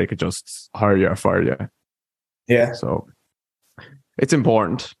day where they could just hire you or fire you. Yeah. So it's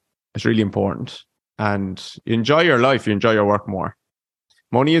important. It's really important. And you enjoy your life, you enjoy your work more.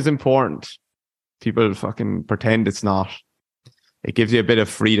 Money is important. People fucking pretend it's not. It gives you a bit of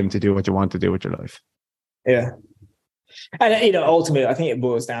freedom to do what you want to do with your life. Yeah. And, ultimately, I think it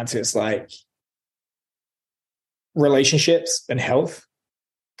boils down to it's like relationships and health,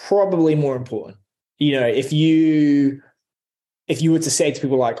 probably more important. If you were to say to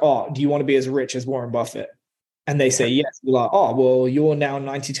people like, oh, do you want to be as rich as Warren Buffett? And they say yes. You're like, oh, well, you're now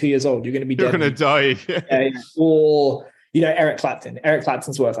 92 years old. You're going to be dead. You're going to die. Yeah. Or, Eric Clapton. Eric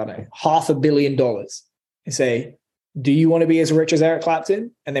Clapton's worth, I don't know, $500 million. You say, do you want to be as rich as Eric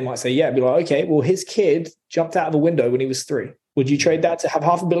Clapton? And they might say, yeah. Be like, okay, well, his kid jumped out of a window when he was 3. Would you trade that to have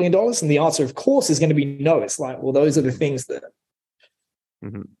 $500 million? And the answer, of course, is going to be no. It's like, well, those are the things that...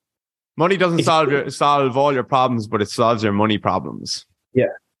 Mm-hmm. Money doesn't solve all your problems, but it solves your money problems. Yeah.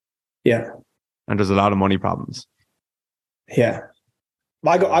 Yeah. And there's a lot of money problems. Yeah.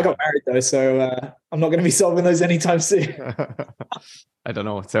 I got married though, so I'm not going to be solving those anytime soon. I don't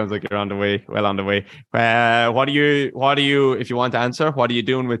know. It sounds like you're on the way. Well on the way. What do you? If you want to answer, what are you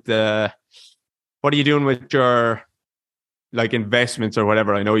doing with your like investments or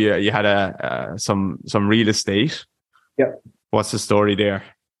whatever? I know you had some real estate. Yep. What's the story there?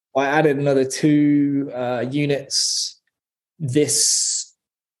 I added another 2 units this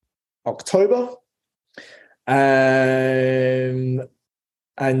October. And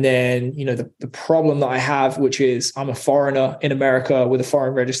then, the problem that I have, which is I'm a foreigner in America with a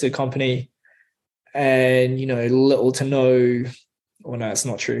foreign registered company and, little to no, well, no, it's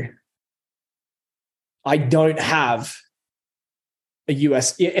not true. I don't have a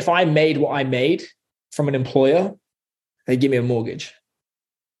US. If I made what I made from an employer, they give me a mortgage.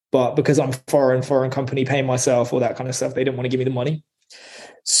 But because I'm foreign company paying myself, all that kind of stuff, they didn't want to give me the money.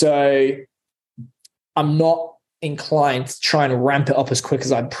 So I'm not inclined to try and ramp it up as quick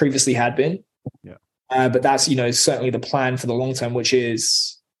as I previously had been. Yeah. But that's, certainly the plan for the long term, which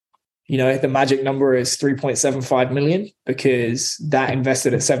is, the magic number is 3.75 million, because that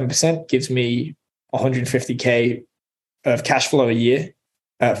invested at 7% gives me 150K of cash flow a year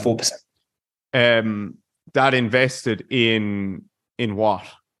at 4%. That invested in what?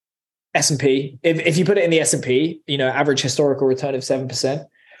 S&P. If you put it in the S&P, average historical return of 7%.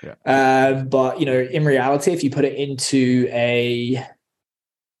 Yeah. But in reality, if you put it into a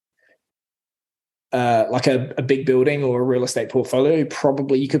big building or a real estate portfolio,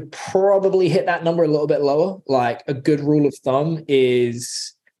 you could probably hit that number a little bit lower. Like a good rule of thumb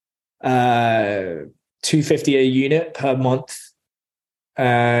is $250 a unit per month.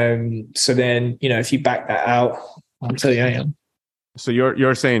 So then, if you back that out, I'll tell you I am. So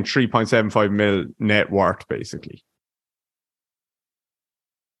you're saying 3.75 mil net worth, basically.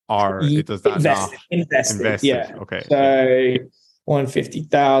 Or it does that invested, not? Invested. Yeah. Okay. So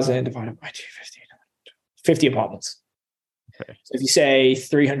 150,000 divided by 250, 50 apartments. Okay. So if you say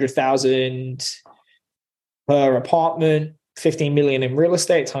 300,000 per apartment, 15 million in real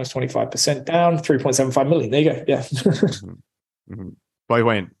estate times 25% down, 3.75 million. There you go. Yeah. Mm-hmm. Mm-hmm. By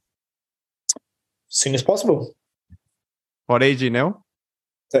when? As soon as possible. What age are you now?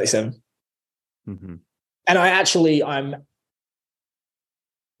 37. Mm-hmm. And I'm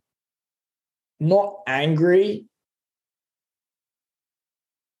not angry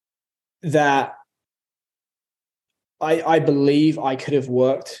that I believe I could have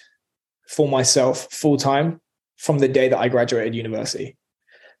worked for myself full time from the day that I graduated university.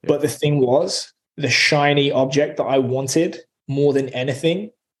 Yeah. But the thing was, the shiny object that I wanted more than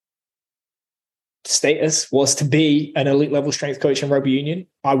anything, status, was to be an elite level strength coach in rugby union.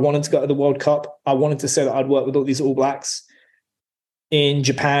 I wanted to go to the World Cup. I wanted to say that I'd worked with all these All Blacks in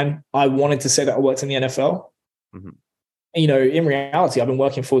Japan. I wanted to say that I worked in the NFL. Mm-hmm. In reality, I've been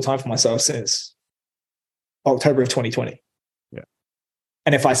working full time for myself since October of 2020. Yeah.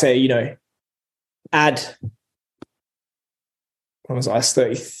 And if I say, add, when was I?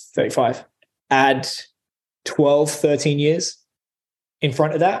 30, 35, add 12, 13 years in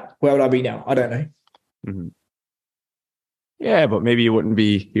front of that, where would I be now? I don't know. Mm-hmm. Yeah, but maybe you wouldn't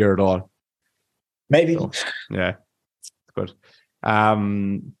be here at all. Maybe. So, yeah, good.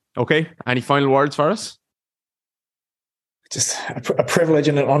 Okay. Any final words for us? Just a privilege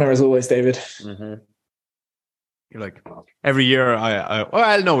and an honor as always, David. Mm-hmm. You're like every year.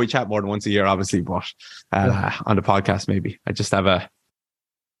 Well, no, we chat more than once a year, obviously, but on the podcast, maybe I just have a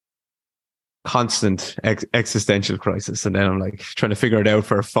constant existential crisis, and then I'm like trying to figure it out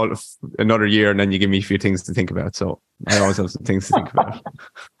for another year, and then you give me a few things to think about. So I always have some things to think about.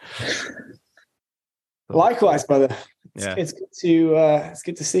 Likewise, brother. Yeah, it's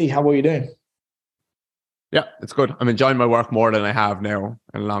good to see. How are you doing? Yeah, it's good. I'm enjoying my work more than I have now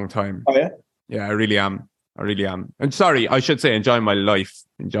in a long time. Oh yeah, yeah, I really am. And sorry, I should say enjoying my life,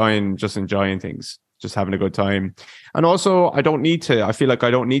 enjoying things, just having a good time. And also, I feel like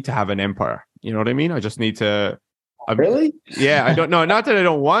I don't need to have an empire. You know what I mean? I just need to. Really? Yeah, I don't know. Not that I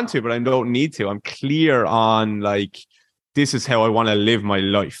don't want to, but I don't need to. I'm clear on like, this is how I want to live my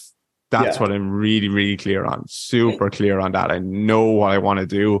life. That's what I'm really, really clear on. Super clear on that. I know what I want to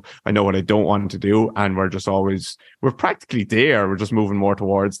do. I know what I don't want to do. And we're practically there. We're just moving more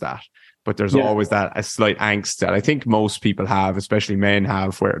towards that. But there's always a slight angst that I think most people have, especially men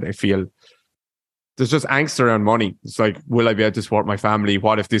have, where they feel there's just angst around money. It's like, will I be able to support my family?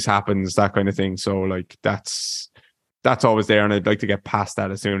 What if this happens? That kind of thing. So like, that's always there. And I'd like to get past that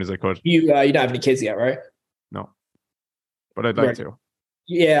as soon as I could. You don't have any kids yet, right? No, but I'd like to.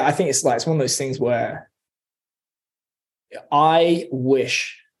 Yeah, I think it's one of those things where I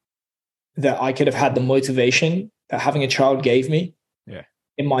wish that I could have had the motivation that having a child gave me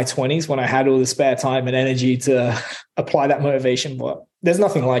in my 20s, when I had all the spare time and energy to apply that motivation, but there's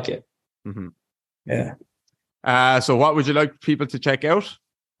nothing like it. Mm-hmm. Yeah. So what would you like people to check out?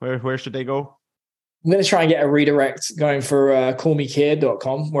 Where should they go? I'm going to try and get a redirect going for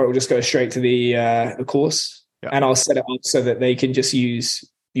callmekeir.com, where it will just go straight to the course. Yeah. And I'll set it up so that they can just use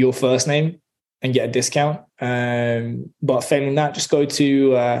your first name and get a discount. But failing that, just go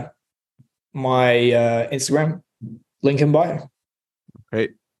to my Instagram, link in bio.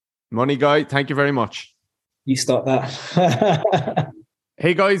 Great. Money Guy, thank you very much. You start that.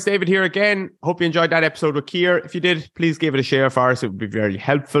 Hey guys, David here again. Hope you enjoyed that episode with Keir. If you did, please give it a share for us. It would be very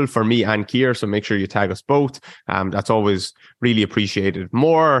helpful for me and Keir. So make sure you tag us both. That's always really appreciated.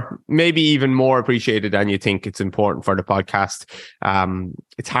 Maybe even more appreciated than you think. It's important for the podcast.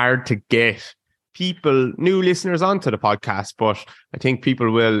 It's hard to get new listeners onto the podcast, but I think people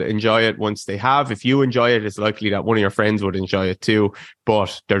will enjoy it once they have. If you enjoy it, it's likely that one of your friends would enjoy it too,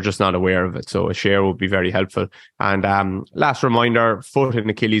 but they're just not aware of it. So a share would be very helpful. And last reminder, Foot and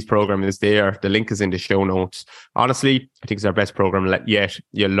Achilles program is there. The link is in the show notes. Honestly, I think it's our best program yet.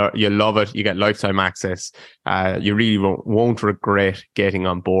 You'll love it. You get lifetime access. You really won't regret getting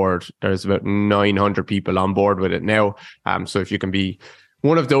on board. There's about 900 people on board with it now. So if you can be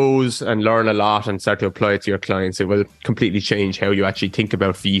one of those and learn a lot and start to apply it to your clients, it will completely change how you actually think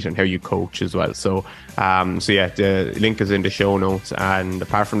about feet and how you coach as well. So the link is in the show notes. And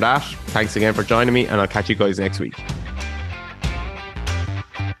apart from that, thanks again for joining me, and I'll catch you guys next week.